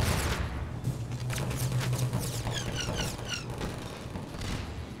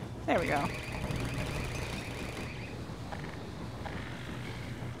 There we go.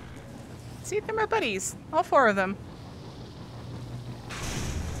 See, they're my buddies. All 4 of them.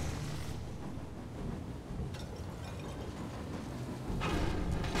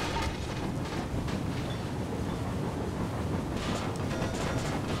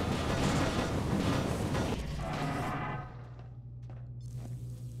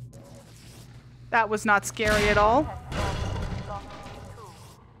 That was not scary at all.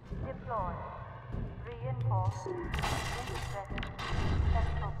 Deploy. Reinforce. Intercept.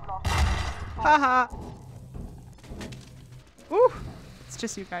 Central block. Haha. Ooh. It's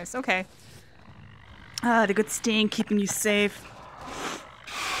just you guys. Okay. Ah, the good sting keeping you safe.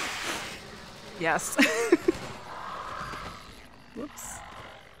 Yes. Whoops.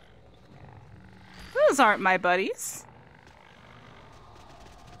 Those aren't my buddies.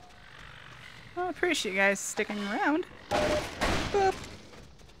 I appreciate you guys sticking around. Boop.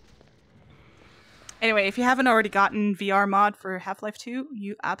 Anyway, if you haven't already gotten VR mod for Half-Life 2,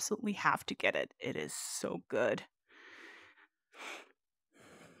 you absolutely have to get it. It is so good.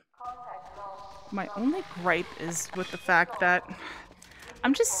 My only gripe is with the fact that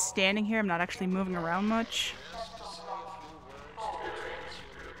I'm just standing here. I'm not actually moving around much.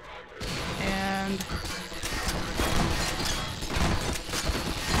 And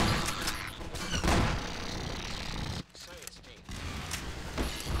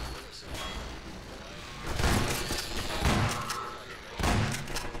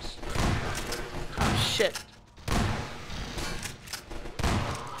oh shit.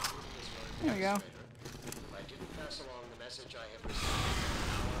 There we go. I didn't pass along the message I have received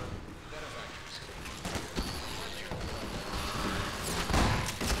from our benefactors.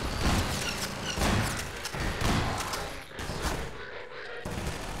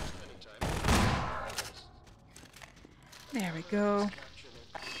 There we go.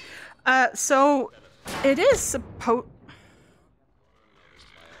 So it is supposed.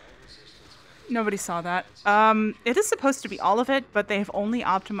 Nobody saw that. It is supposed to be all of it, but they've only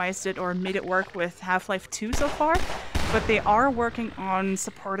optimized it or made it work with Half-Life 2 so far. But they are working on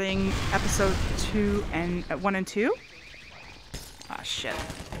supporting episode 2 and 1 and 2. Ah, shit.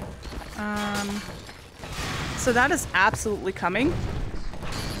 So that is absolutely coming.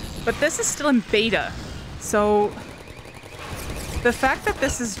 But this is still in beta. So the fact that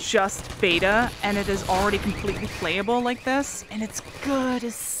this is just beta and it is already completely playable like this, and it's good,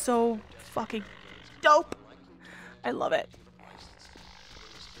 is so fucking dope. I love it.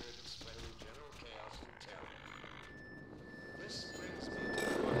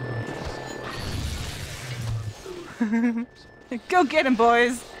 Go get him,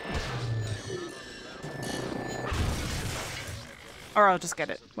 boys. Or I'll just get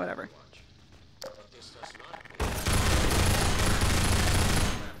it. Whatever.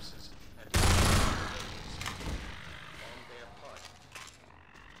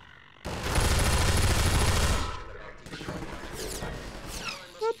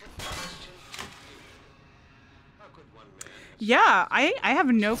 Yeah, I have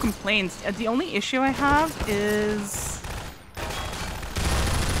no complaints. The only issue I have is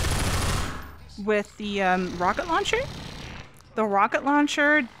with the rocket launcher. The rocket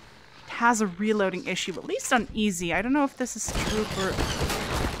launcher has a reloading issue, at least on easy. I don't know if this is true for...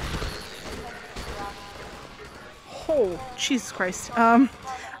 Oh, Jesus Christ. I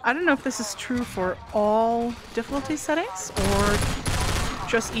don't know if this is true for all difficulty settings or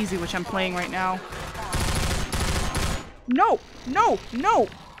just easy, which I'm playing right now. No! No! No!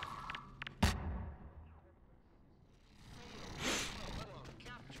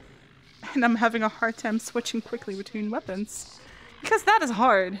 And I'm having a hard time switching quickly between weapons. Because that is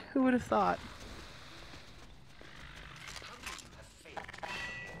hard. Who would have thought?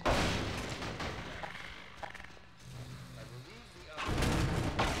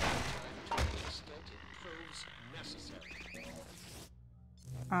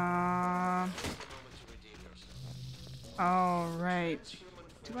 Oh, right.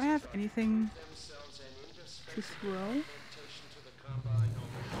 Do I have anything to throw?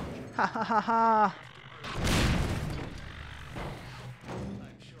 Ha ha ha ha!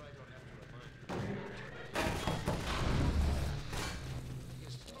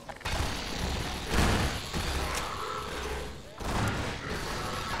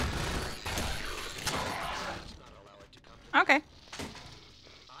 Okay.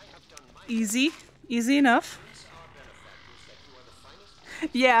 Easy. Easy enough.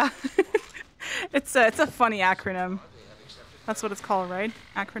 Yeah. It's a funny acronym. That's what it's called, right?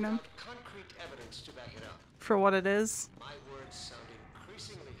 Acronym? For what it is.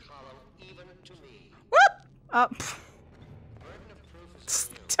 Whoop!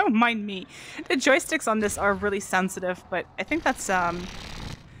 Don't mind me. The joysticks on this are really sensitive, but I think that's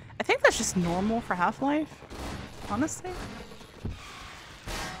just normal for Half-Life, honestly.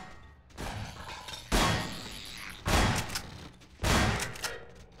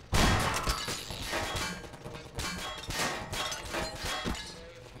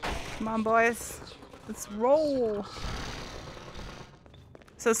 Come on, boys. Let's roll.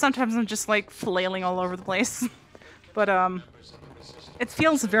 So sometimes I'm just like flailing all over the place. But it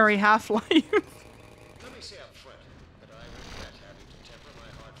feels very Half-Life. Let me say up front that I regret having to temper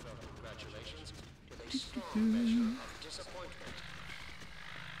my heartfelt congratulations with a strong measure of disappointment.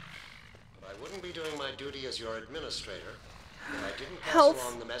 But I wouldn't be doing my duty as your administrator if I didn't pass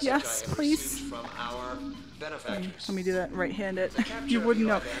along the message I have received from our benefactors. Let me do that right-handed. You wouldn't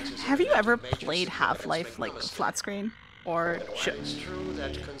know. Have you ever played Half-Life like flat screen? Or it's true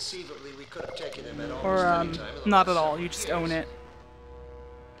that conceivably we could have taken him at or almost any time not at all, you just own it.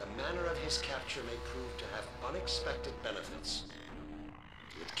 The manner of his capture may prove to have unexpected benefits.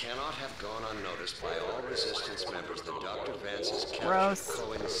 It cannot have gone unnoticed by all Resistance members that Dr. Vance's capture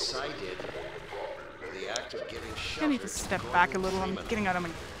coincided with the act of giving shelter. I need to step back a little. I'm getting out of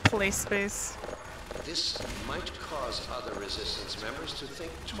my play space. This might cause other Resistance members to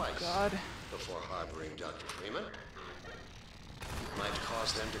think twice before harboring Dr. Freeman. It might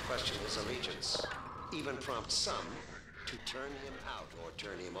cause them to question his allegiance, even prompt some to turn him out or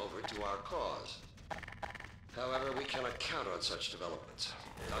turn him over to our cause. However, we cannot count on such developments.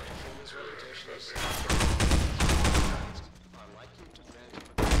 Dr. Freeman's reputation is are likely to grant him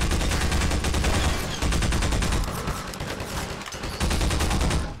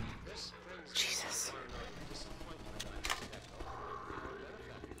Jesus.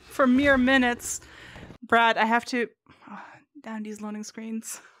 For mere minutes. Brad, I have to... down these loading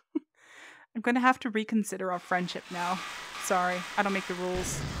screens. I'm gonna have to reconsider our friendship now. Sorry, I don't make the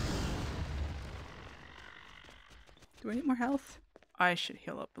rules. Do I need more health? I should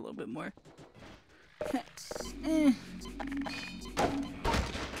heal up a little bit more.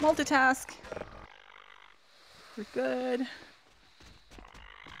 Multitask. We're good.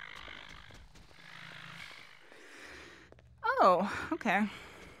 Oh, okay.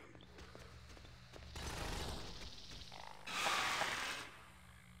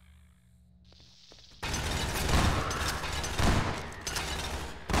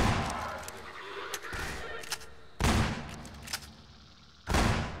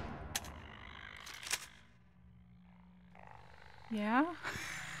 Yeah?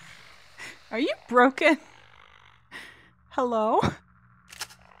 Are you broken? Hello?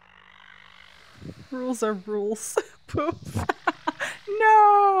 Rules are rules. Poof.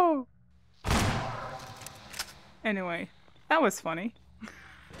 No! Anyway, that was funny.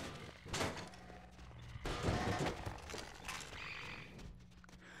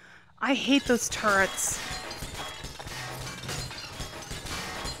 I hate those turrets.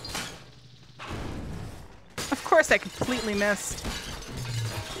 Of course I completely missed.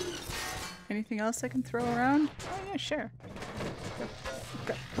 Anything else I can throw around? Oh yeah, sure.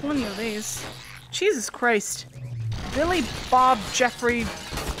 Got plenty of these. Jesus Christ. Billy, Bob, Jeffrey,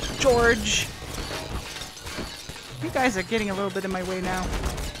 George. You guys are getting a little bit in my way now.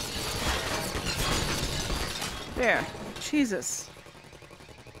 There. Jesus.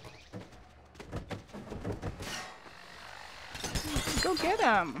 Go get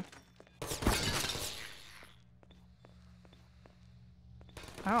him.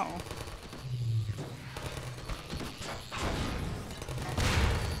 Oh.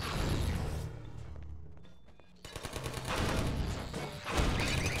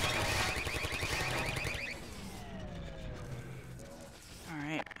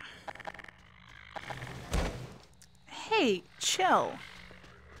 Alright. Hey, chill.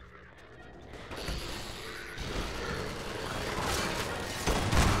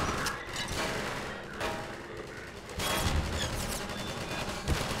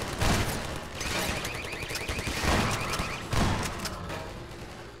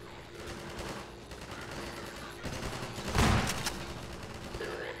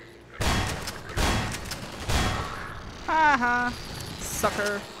 Haha,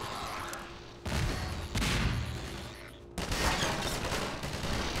 sucker.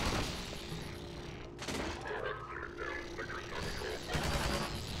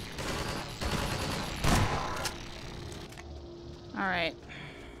 All right.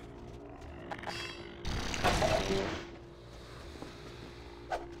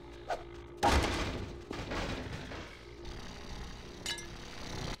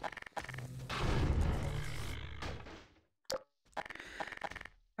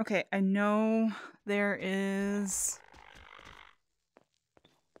 Okay, I know there is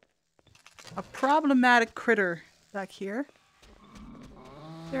a problematic critter back here.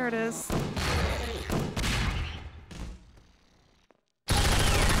 There it is.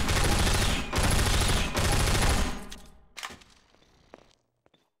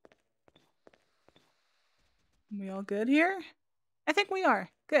 We all good here? I think we are.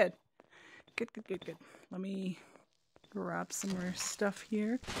 Good. Good, good, good, good. Let me grab some more stuff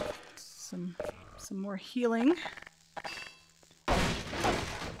here. Some more healing.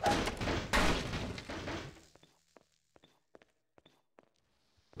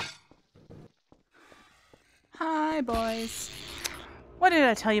 Hi, boys. What did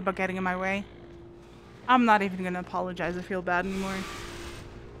I tell you about getting in my way? I'm not even gonna apologize. I feel bad anymore.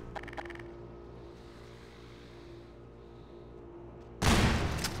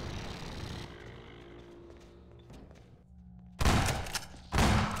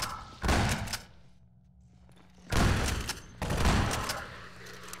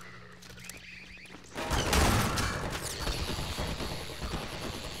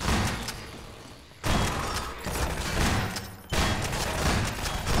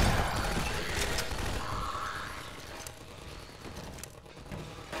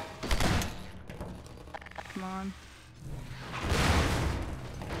 Come on.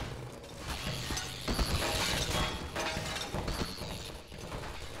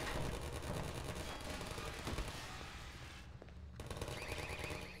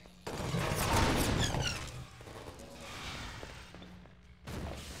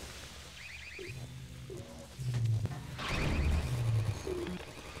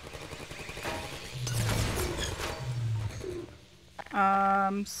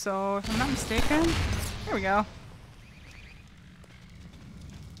 So if I'm not mistaken, there we go.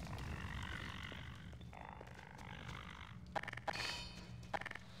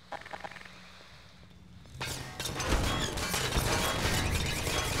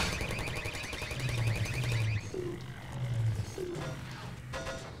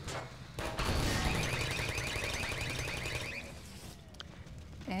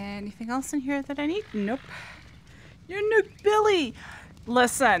 Anything else in here that I need? Nope. You're Nuke Billy!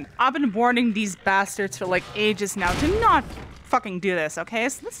 Listen, I've been warning these bastards for like ages now. Do not fucking do this, okay?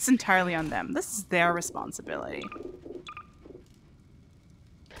 So this is entirely on them. This is their responsibility.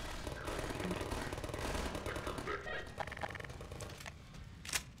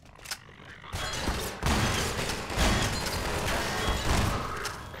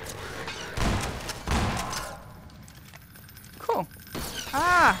 Cool.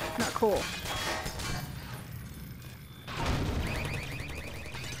 Ah, not cool.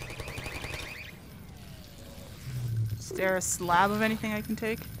 Is there a slab of anything I can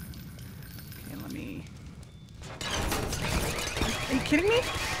take? Okay, let me... Are you kidding me?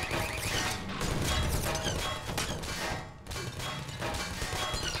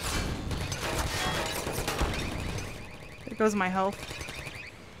 There goes my health.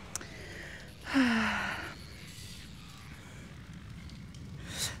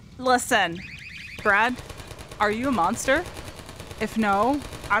 Listen, Brad, are you a monster? If no,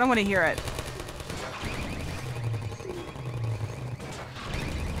 I don't want to hear it.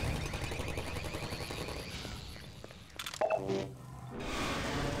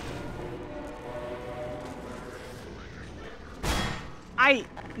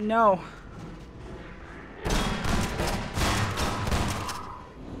 No.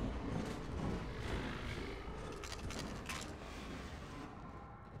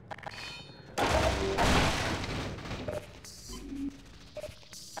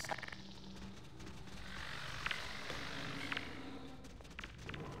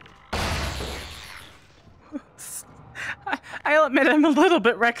 I'll admit I'm a little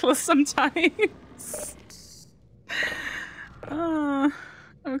bit reckless sometimes.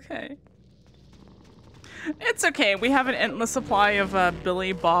 Okay. It's okay. We have an endless supply of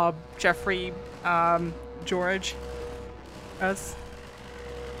Billy, Bob, Jeffrey, George. Us.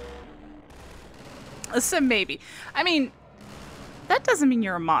 So maybe. I mean, that doesn't mean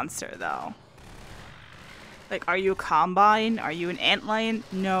you're a monster, though. Like, are you a combine? Are you an antlion?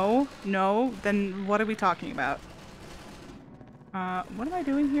 No. No. Then what are we talking about? What am I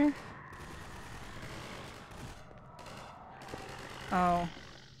doing here? Oh.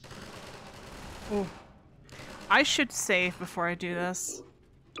 Ooh. I should save before I do this.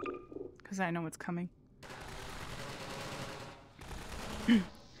 Because I know what's coming.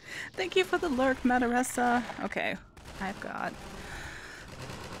 Thank you for the lurk, Madaressa. Okay. I've got...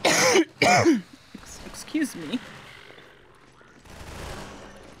 Excuse me.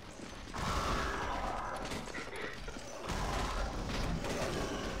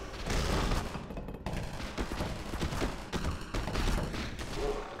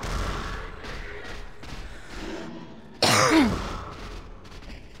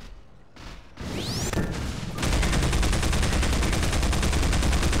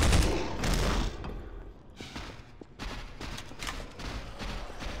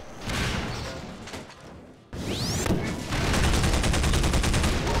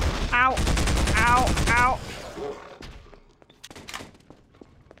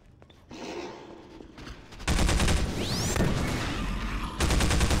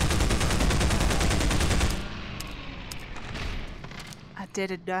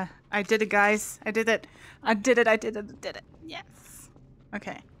 I did it, guys. I did it. I did it. I did it. I did it. Yes.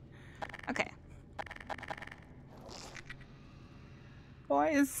 Okay. Okay.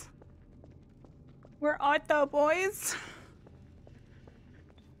 Boys. Where art thou, boys?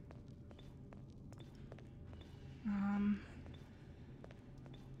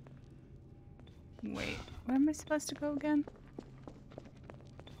 Wait. Where am I supposed to go again?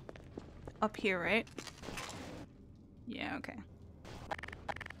 Up here, right? Yeah, okay.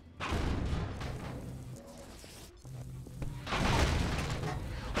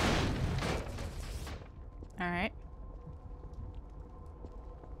 Alright.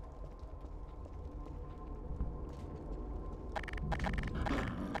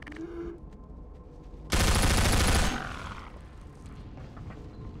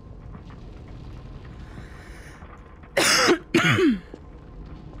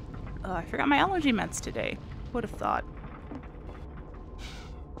 Oh, I forgot my allergy meds today. Would have thought.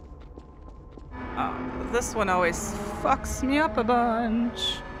 Oh, this one always fucks me up a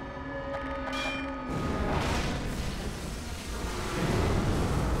bunch.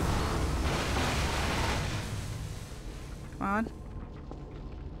 Come on.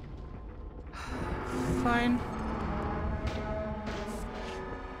 Fine.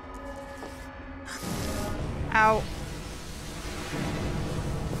 Ow.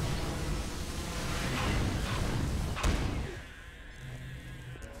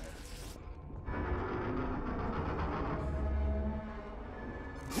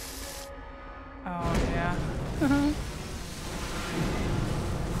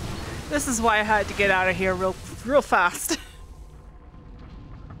 This is why I had to get out of here real fast.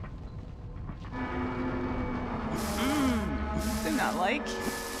 Do not like.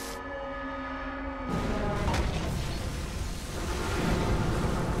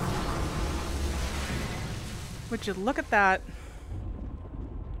 Would you look at that?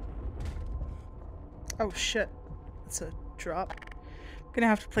 Oh shit. That's a drop. I'm gonna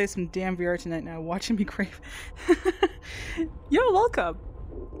have to play some damn VR tonight now, watching me crave. You're welcome.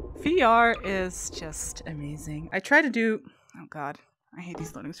 VR is just amazing. I try to do... Oh god, I hate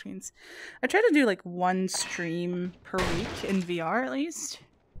these loading screens. I try to do like one stream per week in VR at least.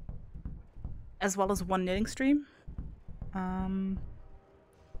 As well as one knitting stream. Air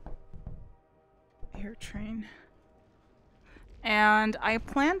train. And I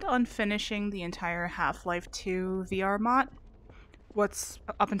planned on finishing the entire Half-Life 2 VR mod. What's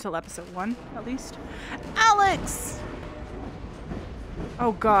up until episode 1, at least. Alex!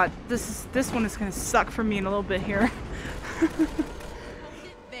 Oh god, this one is gonna suck for me in a little bit here.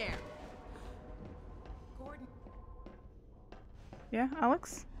 There. Gordon. Yeah,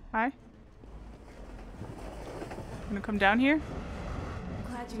 Alex? Hi. Gonna come down here?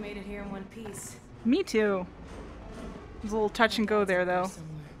 Glad you made it here in one piece. Me too. There's a little touch and go there, though.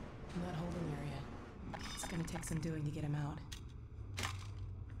 Somewhere in that holding area. It's gonna take some doing to get him out.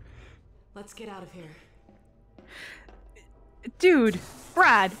 Let's get out of here. Dude,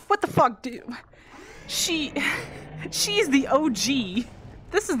 Brad, what the fuck, dude? She's the OG.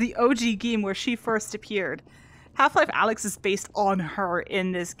 This is the OG game where she first appeared. Half-Life Alyx is based on her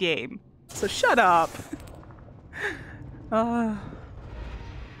in this game. So shut up.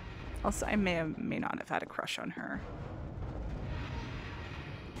 Also, I may not have had a crush on her.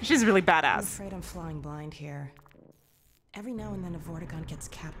 She's really I'm badass. afraid I'm flying blind here. Every now and then a Vortigaunt gets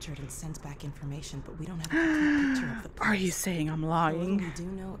captured and sends back information, but we don't have a complete picture of the place. Are you saying I'm The little lying? we do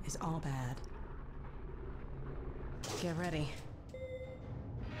know is all bad. Get ready.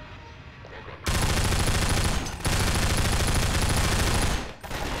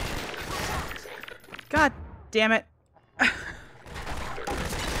 God damn it.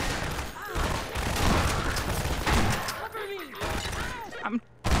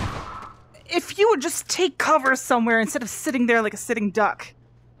 If you would just take cover somewhere instead of sitting there like a sitting duck.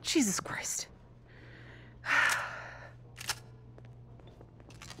 Jesus Christ.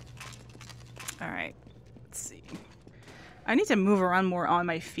 Alright, let's see. I need to move around more on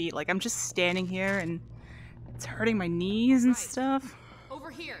my feet. Like, I'm just standing here and it's hurting my knees and stuff. Over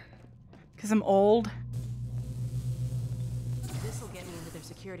here. Because I'm old. This will get me into their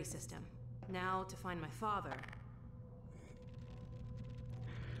security system. Now to find my father.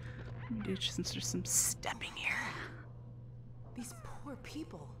 Dude, since there's some stepping here. These poor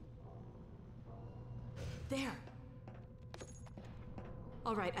people. There.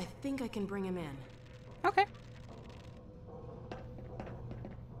 All right, I think I can bring him in. Okay.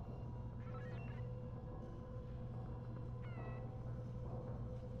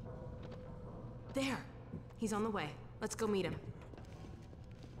 There. He's on the way. Let's go meet him.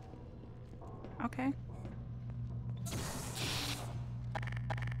 Okay.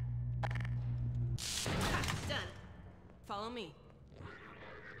 Done. Follow me.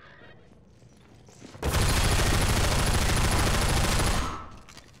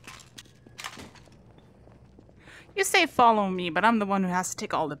 You say follow me, but I'm the one who has to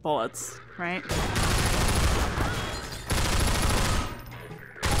take all the bullets, right?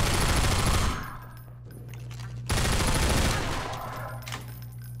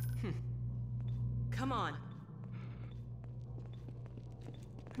 Come on.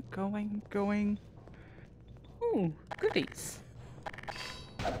 Going. Ooh, goodies.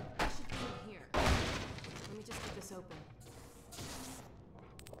 Should be in here. Let me just get this open.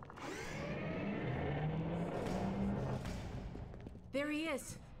 There he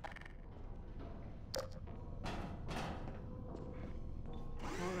is. All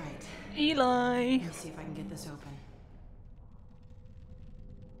right. Eli. Let me see if I can get this open.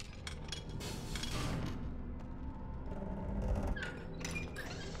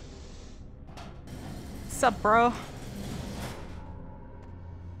 What's up, bro?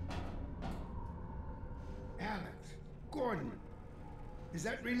 Alex, Gordon, is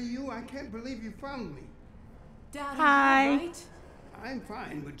that really you? I can't believe you found me. Dad, Hi. are you all right? I'm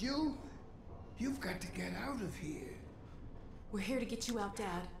fine, but you've got to get out of here. We're here to get you out,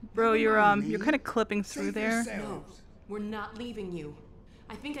 Dad. Bro, you're Me? kind of clipping through Save there. No, yourselves. we're not leaving you.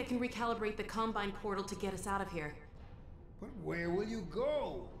 I think I can recalibrate the Combine portal to get us out of here. But where will you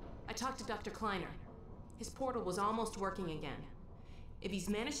go? I talked to Dr. Kleiner. His portal was almost working again. If he's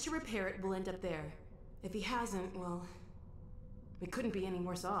managed to repair it, we'll end up there. If he hasn't, well, we couldn't be any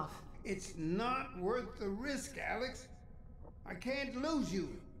worse off. It's not worth the risk, Alex. I can't lose you.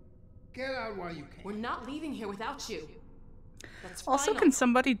 Get out while you can. We're not leaving here without you. That's Also, final. can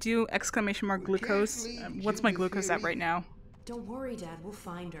somebody do exclamation mark We glucose? can't leave What's my Judith glucose here at right either. now? Don't worry, Dad. We'll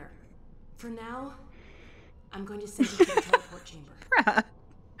find her. For now, I'm going to send you to the teleport chamber. Brad.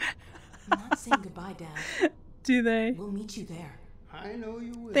 I'm not saying goodbye, Dad. Do they? We'll meet you there. I know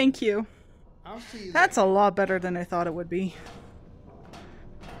you will. Thank you. I'll see you That's there. a lot better than I thought it would be.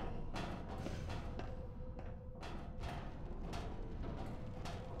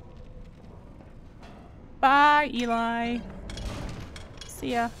 Bye, Eli.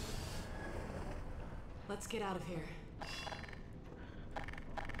 See ya. Let's get out of here.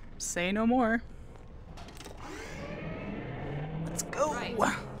 Say no more. Let's go. Right.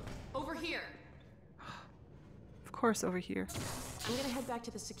 Over here. Of course, over here. I'm gonna head back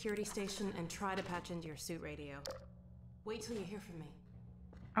to the security station and try to patch into your suit radio. Wait till you hear from me.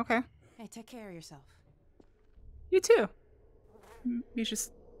 Okay. Hey, take care of yourself. You too. He's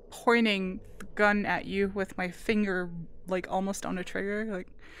just pointing the gun at you with my finger, like, almost on the trigger. Like,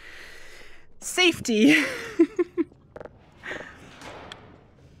 safety!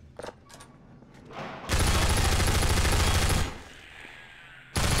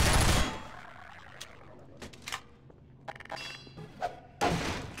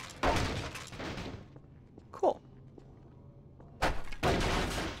 Cool.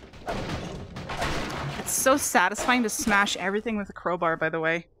 It's so satisfying to smash everything with a crowbar, by the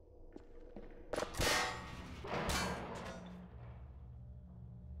way.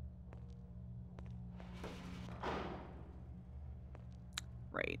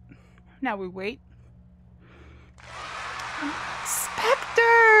 Right. Now we wait.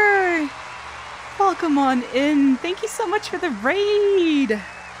 Spectre! Welcome on in. Thank you so much for the raid. This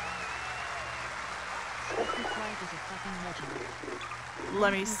life is a fucking legend.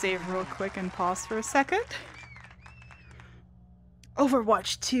 Let me save real quick and pause for a second.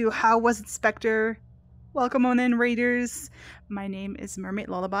 Overwatch 2, how was it, Spectre? Welcome on in, raiders. My name is Mermaid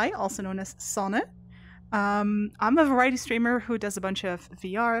Lullaby, also known as Sonnet. I'm a variety streamer who does a bunch of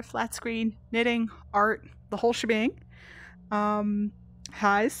VR, flat screen, knitting, art, the whole shebang.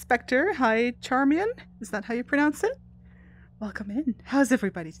 Hi, Spectre. Hi, Charmian. Is that how you pronounce it? Welcome in. How's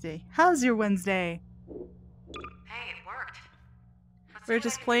everybody today? How's your Wednesday? Hey, it worked. We're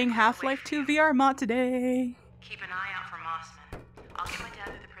just playing Half-Life 2 VR mod today. Keep an eye out for Mossman. I'll get my dad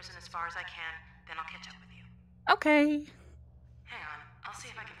through the prison as far as I can, then I'll catch up with you. Okay. Hang on, I'll see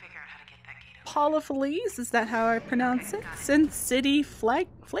if I can figure out how to get that gate open. Paula Felice, is that how I pronounce it? Sin City Flaco?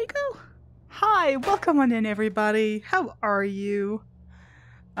 Hi, welcome on in, everybody. How are you?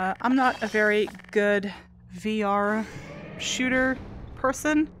 I'm not a very good VR shooter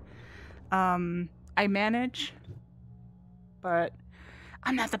person. I manage, but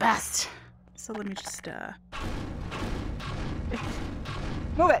I'm not the best. So let me just,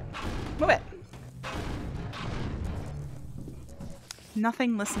 move it! Move it!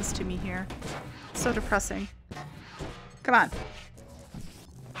 Nothing listens to me here. So depressing. Come on.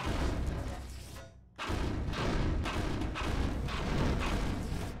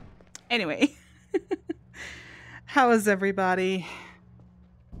 Anyway. How is everybody?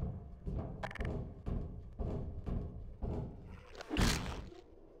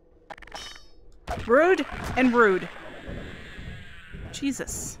 Rude and rude.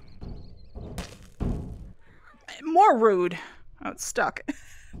 Jesus. More rude. Oh, it's stuck.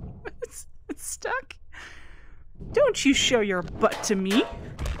 it's stuck. Don't you show your butt to me.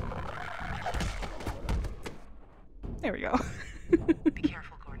 There we go. Be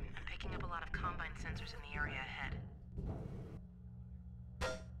careful, Gordon. I'm picking up a lot of combine sensors in the area ahead.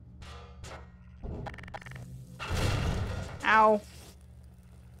 Ow.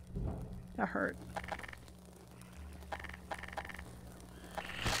 That hurt.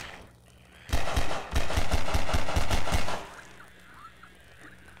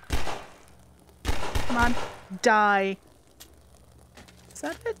 Come on. Die. Is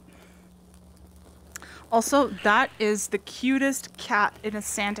that it? Also, that is the cutest cat in a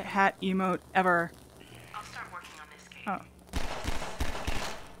Santa hat emote ever. I'll start working on this gate. Oh.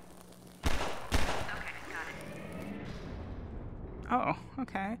 Okay, got it. Oh,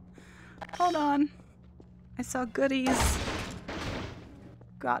 okay. Hold on. I saw goodies.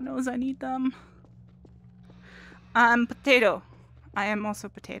 God knows I need them. I'm potato. I am also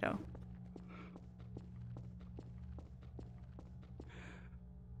potato.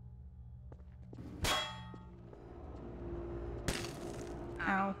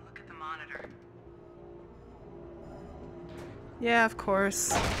 Ow. Look at the monitor. Yeah, of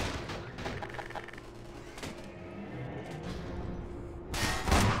course.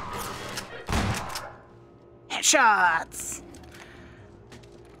 Headshots!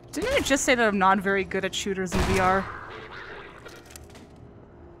 Didn't I just say that I'm not very good at shooters in VR?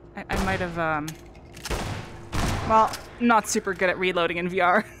 I might have, well, not super good at reloading in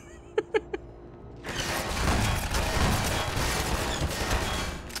VR.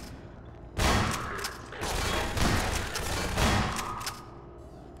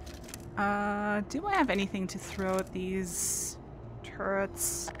 Do I have anything to throw at these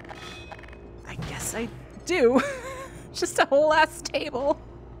turrets? I guess I do. Just a whole ass table.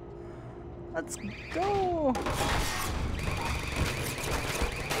 Let's go.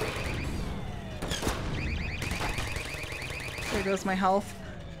 There goes my health.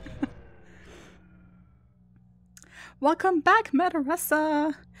 Welcome back,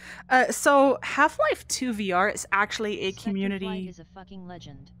 Madaressa. So Half-Life 2 VR is actually a community. Flight is a fucking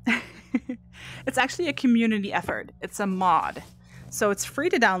legend. It's actually a community effort. It's a mod. So it's free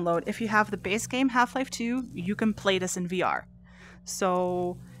to download. If you have the base game Half-Life 2, you can play this in VR.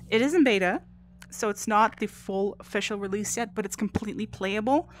 So it is in beta. So it's not the full official release yet, but it's completely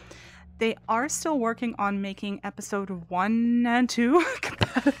playable. They are still working on making episode 1 and 2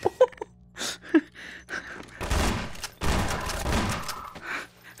 compatible. I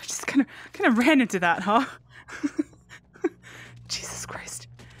just kind of ran into that, huh? Jesus Christ.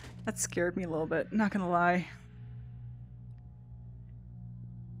 That scared me a little bit, not gonna lie.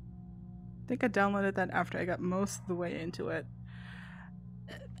 I think I downloaded that after I got most of the way into it.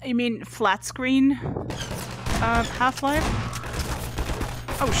 You mean flat screen Half-Life?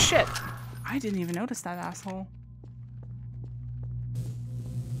 Oh shit! I didn't even notice that asshole.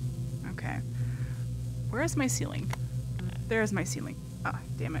 Okay. Where's my ceiling? There's my ceiling. Ah,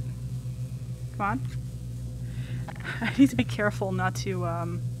 damn it. Come on. I need to be careful not to,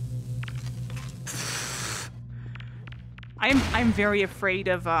 I'm very afraid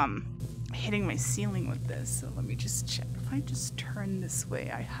of, hitting my ceiling with this, so let me just check. If I just turn this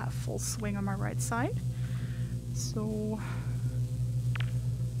way, I have full swing on my right side. So...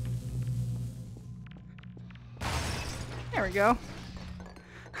 there we go.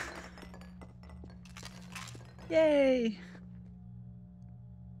 Yay!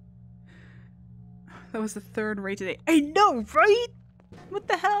 That was the third raid today. I know, right? What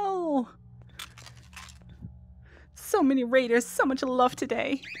the hell? So many raiders, so much love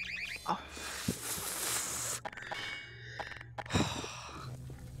today. Oh.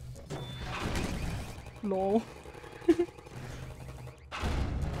 Lol.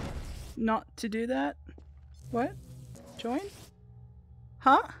 Not to do that? What? Join?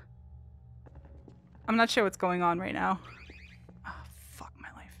 Huh? I'm not sure what's going on right now. Oh, fuck my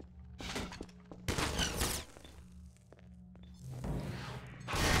life.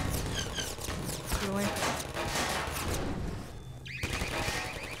 Really?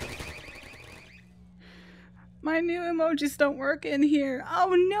 My new emojis don't work in here.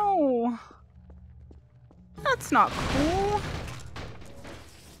 Oh no! That's not cool.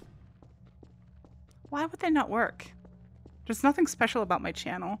 Why would they not work? There's nothing special about my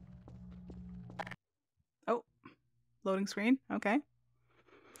channel. Oh, loading screen. Okay.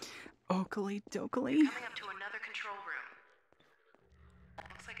 Oakley dokily. Coming up to another control room.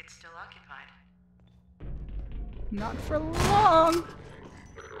 Looks like it's still occupied. Not for long.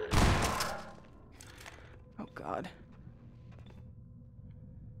 Oh God.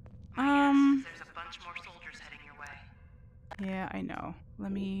 There's a bunch more soldiers heading your way. Yeah, I know.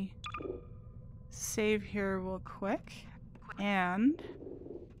 Let me save here real quick. And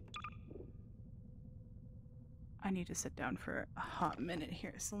I need to sit down for a hot minute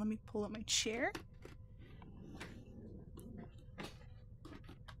here. So let me pull up my chair.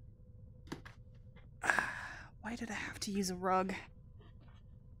 Why did I have to use a rug?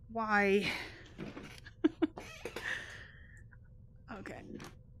 Why? Okay.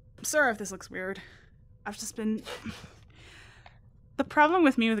 I'm sorry if this looks weird. I've just been... The problem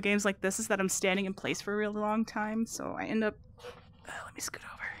with me with games like this is that I'm standing in place for a really long time, so I end up... let me scoot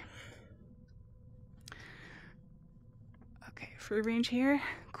over. Okay, free range here.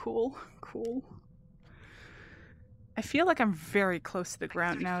 Cool, cool. I feel like I'm very close to the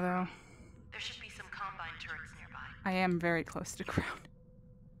ground now, though. There should be some combine turrets nearby. I am very close to the ground.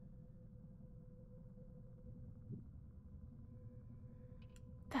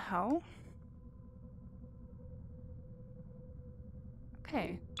 What the hell?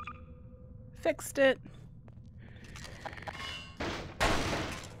 Okay. Fixed it.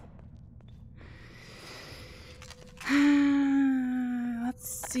 Let's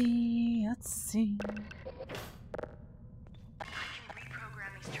see. I can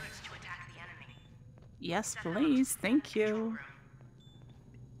reprogram these turrets to attack the enemy. Yes, please. Thank you.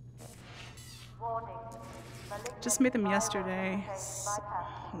 Warning. Malicious Just made them yesterday.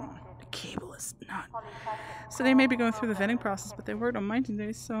 Hold on. The cable is not. So they may be going through the vetting process, but they worked on mine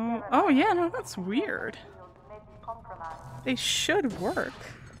today, so... Oh yeah, no, that's weird. They should work.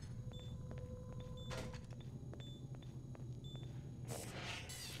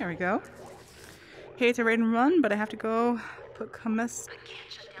 There we go. Hate to raid and run, but I have to go put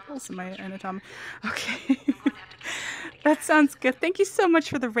comestibles in my anatomy. Okay. That sounds good. Thank you so much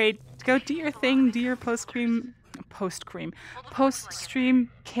for the raid. Go do your thing, do your post-stream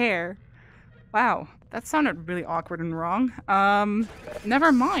care. Wow, that sounded really awkward and wrong.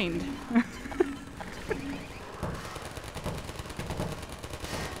 Never mind.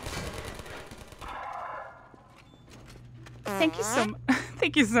 Thank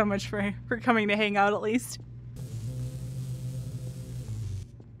you so much for coming to hang out at least.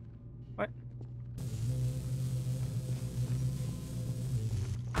 What?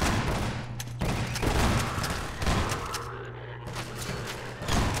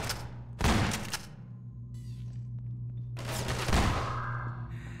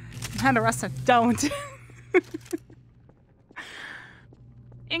 How to rest it? Don't.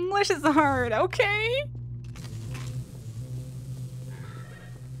 English is hard, okay?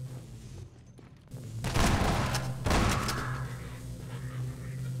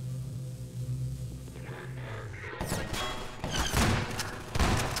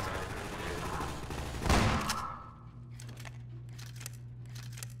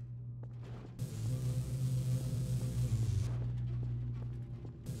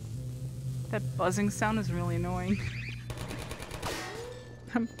 That buzzing sound is really annoying.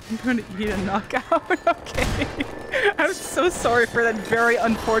 I'm going to eat a knockout. Okay. I'm so sorry for that very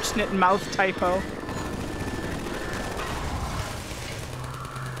unfortunate mouth typo.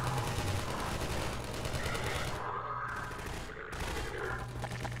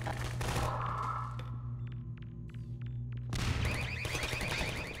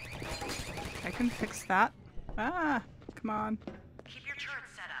 I can fix that. Ah, come on. Keep your turret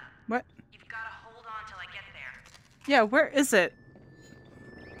set up. What? You've got to hold on till I get there. Yeah, where is it?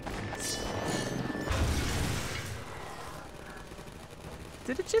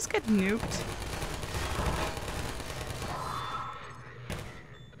 Did it just get nuked?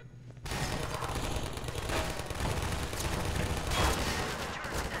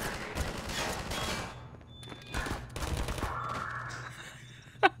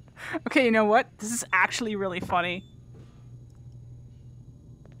 Okay, you know what? This is actually really funny.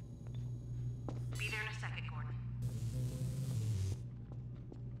 Be there in a second, Gordon.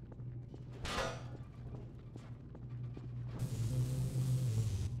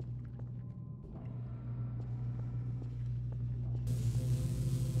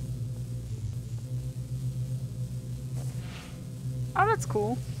 Oh, that's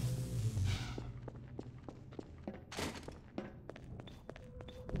cool.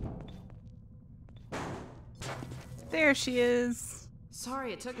 There she is.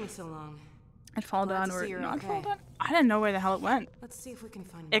 Sorry it took me so long. It fall Glad down to or see you're not okay. fall down? I didn't know where the hell it went. Let's see if we can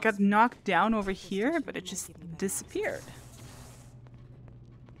find It got Moss. knocked down over here, but it just disappeared.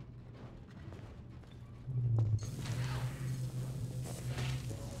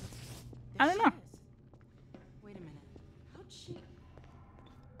 I don't know. Wait a minute. How'd she...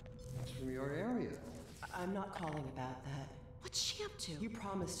 It's from your area. I'm not calling about that. What's she up to? You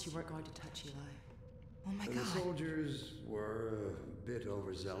promised you weren't going to touch Eli. Oh my The god. soldiers were a bit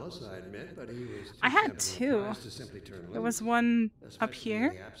overzealous, I admit, but he was too I had tempting a two. prize to simply turn There was loose, one up especially in here,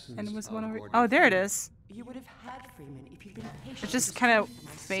 the absence and there was of one over. Gordon Oh, there it Freeman. is. You would have had Freeman if you'd been patient. It just with kind of waiting for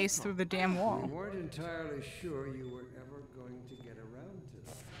my phased signal. through the damn We wall. weren't entirely sure you were ever going to get around to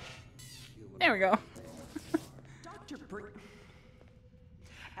that. There we go. Dr.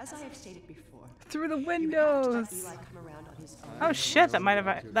 As I have stated before, Through the you have to windows. let Eli come around on his own. Oh shit! That might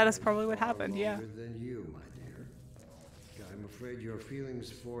have. That is probably what happened. Yeah. Longer than you, my dear. I'm afraid your feelings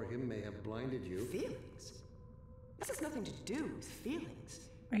for him may have blinded you. Feelings? This has nothing to do with feelings.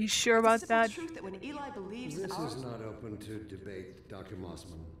 Are you sure about It's the simple that? truth that when Eli believes This our... is not open to debate, Dr.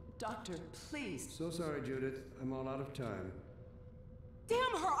 Mossman. Doctor, please. So sorry, Judith. I'm all out of time. Damn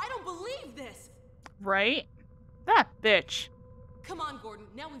her! I don't believe this! Right? That bitch. Come on, Gordon.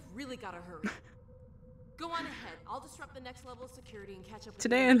 Now we've really gotta hurry. Go on ahead. I'll disrupt the next level of security and catch up with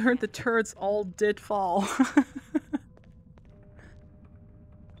Today you I when learned we the can. turrets all did fall.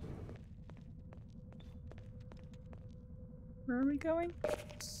 Where are we going?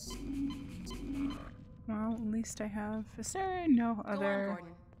 Well, at least I have. Is there no Go on, other?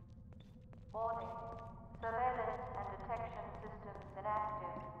 Gordon. Warning. Surveillance and detection systems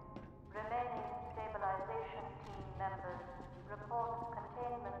inactive. Remaining stabilization team members report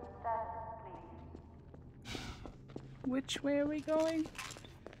containment status, please. Which way are we going?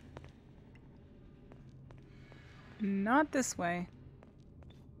 Not this way.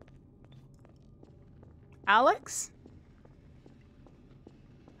 Alex?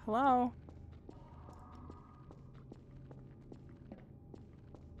 Hello?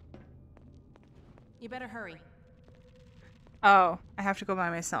 You better hurry. Oh, I have to go by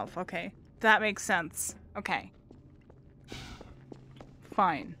myself. Okay. That makes sense. Okay.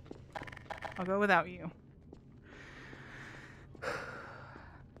 Fine. I'll go without you.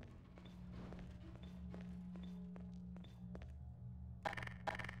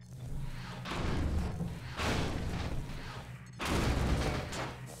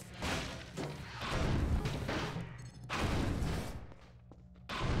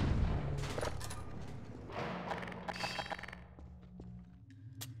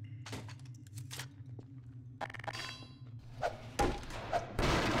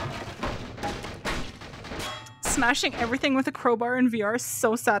 Smashing everything with a crowbar in VR is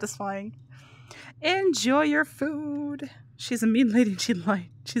so satisfying. Enjoy your food. She's a mean lady and she lied.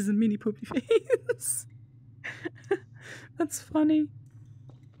 She's a mini poopy face. That's funny.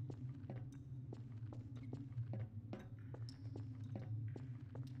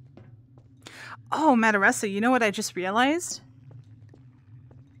 Oh, Madaressa, you know what I just realized?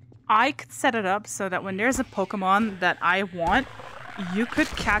 I could set it up so that when there's a Pokemon that I want, you could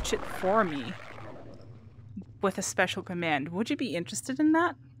catch it for me with a special command. Would you be interested in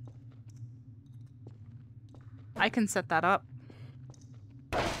that? I can set that up.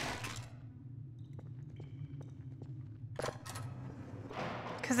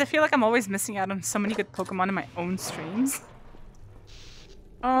 Because I feel like I'm always missing out on so many good Pokemon in my own streams.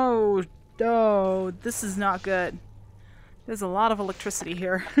 Oh, no, this is not good. There's a lot of electricity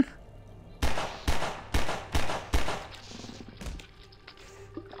here.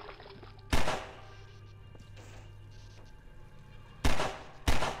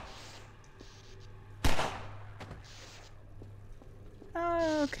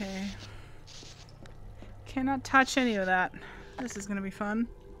 Okay. Cannot touch any of that. This is gonna be fun.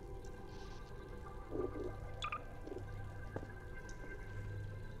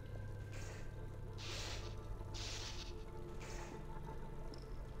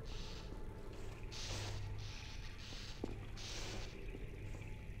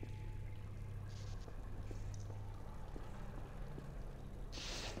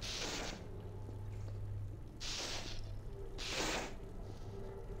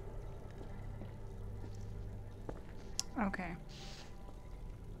 Okay.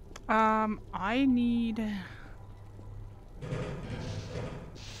 I need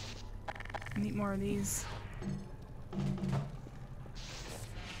more of these.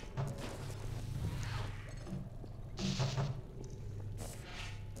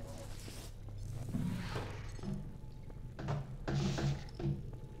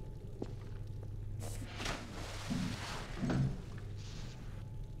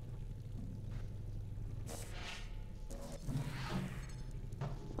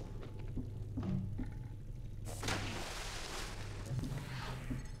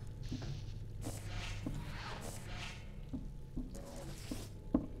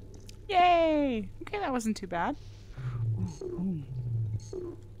 Yay! Okay, that wasn't too bad. Ooh.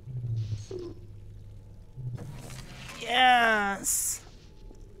 Yes!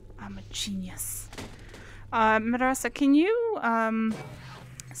 I'm a genius. Madarasa, can you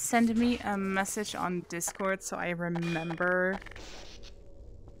send me a message on Discord so I remember?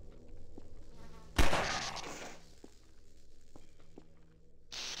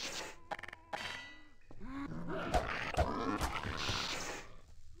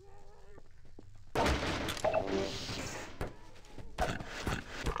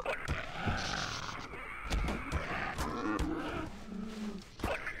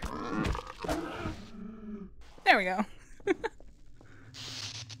 There we go.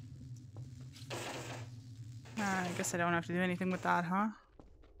 I guess I don't have to do anything with that, huh?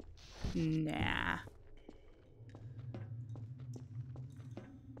 Nah.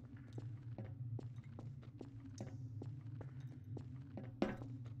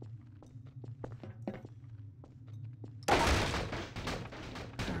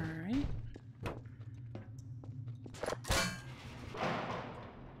 Alright.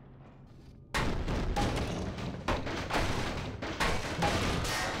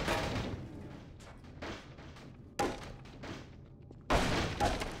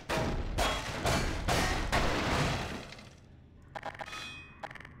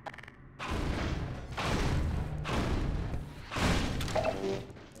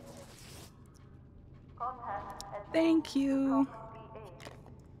 Thank you.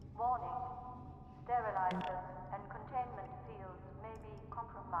 Warning. Sterilizers and containment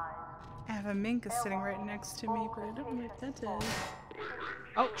I have a mink sitting right next to me, but I don't know what that is.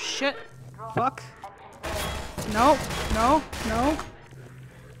 Oh shit! Fuck! No! No! No!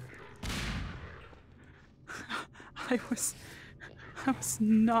 I was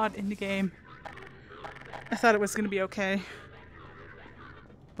not in the game. I thought it was gonna be okay,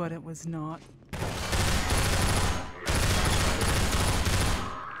 but it was not.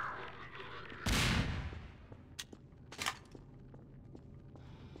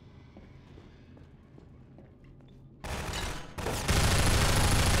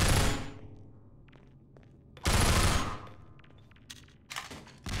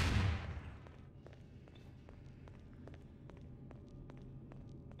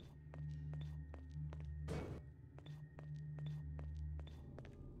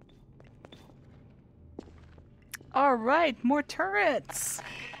 All right, more turrets.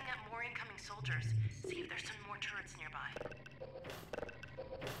 Picking up more incoming soldiers. See if there's some more turrets nearby.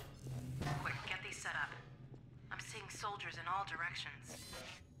 Quick, get these set up. I'm seeing soldiers in all directions.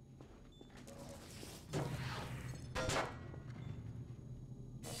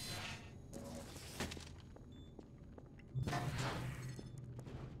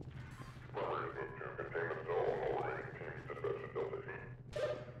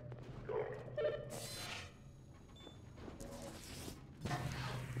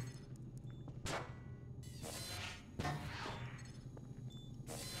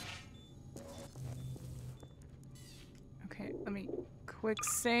 Okay, let me quick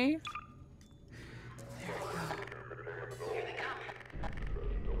save. There we go. Here they come.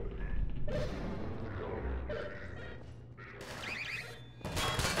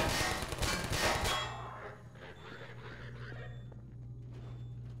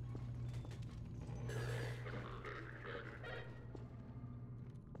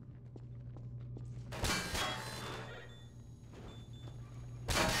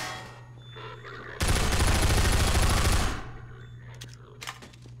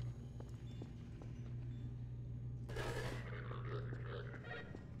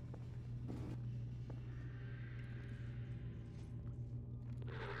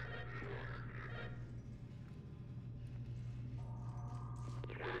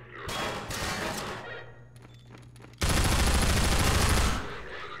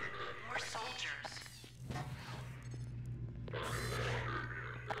 More soldiers.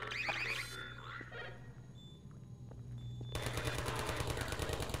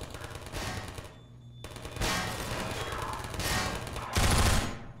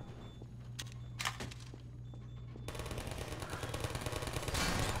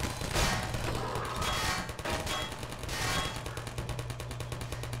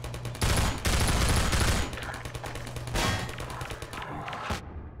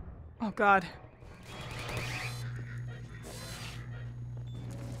 Oh God.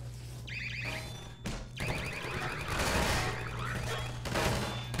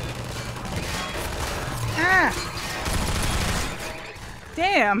 Ah!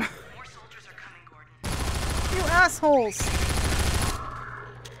 Damn! More soldiers are coming, Gordon. You assholes!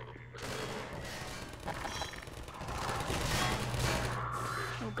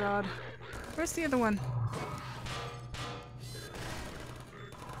 Oh God. Where's the other one?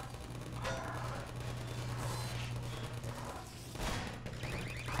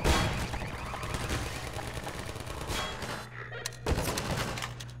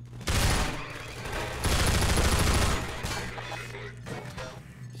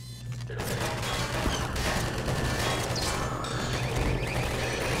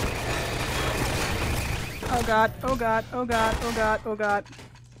 Oh God, oh God, oh God, oh God, oh God.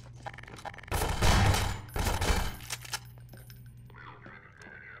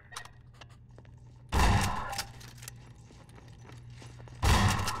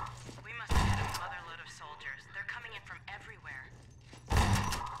 We must have hit a motherload of soldiers. They're coming in from everywhere.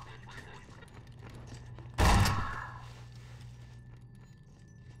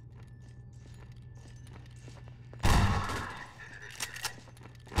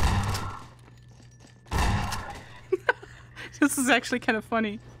 This is actually kind of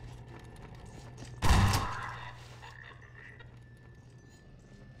funny.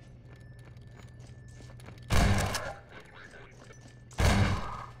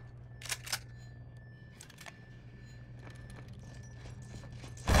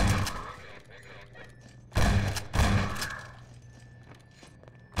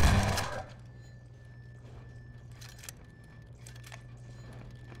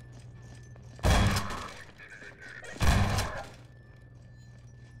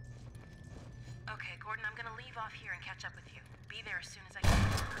 Okay, Gordon, I'm gonna leave off here and catch up with you. Be there as soon as I can.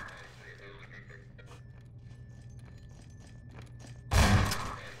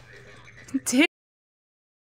 Did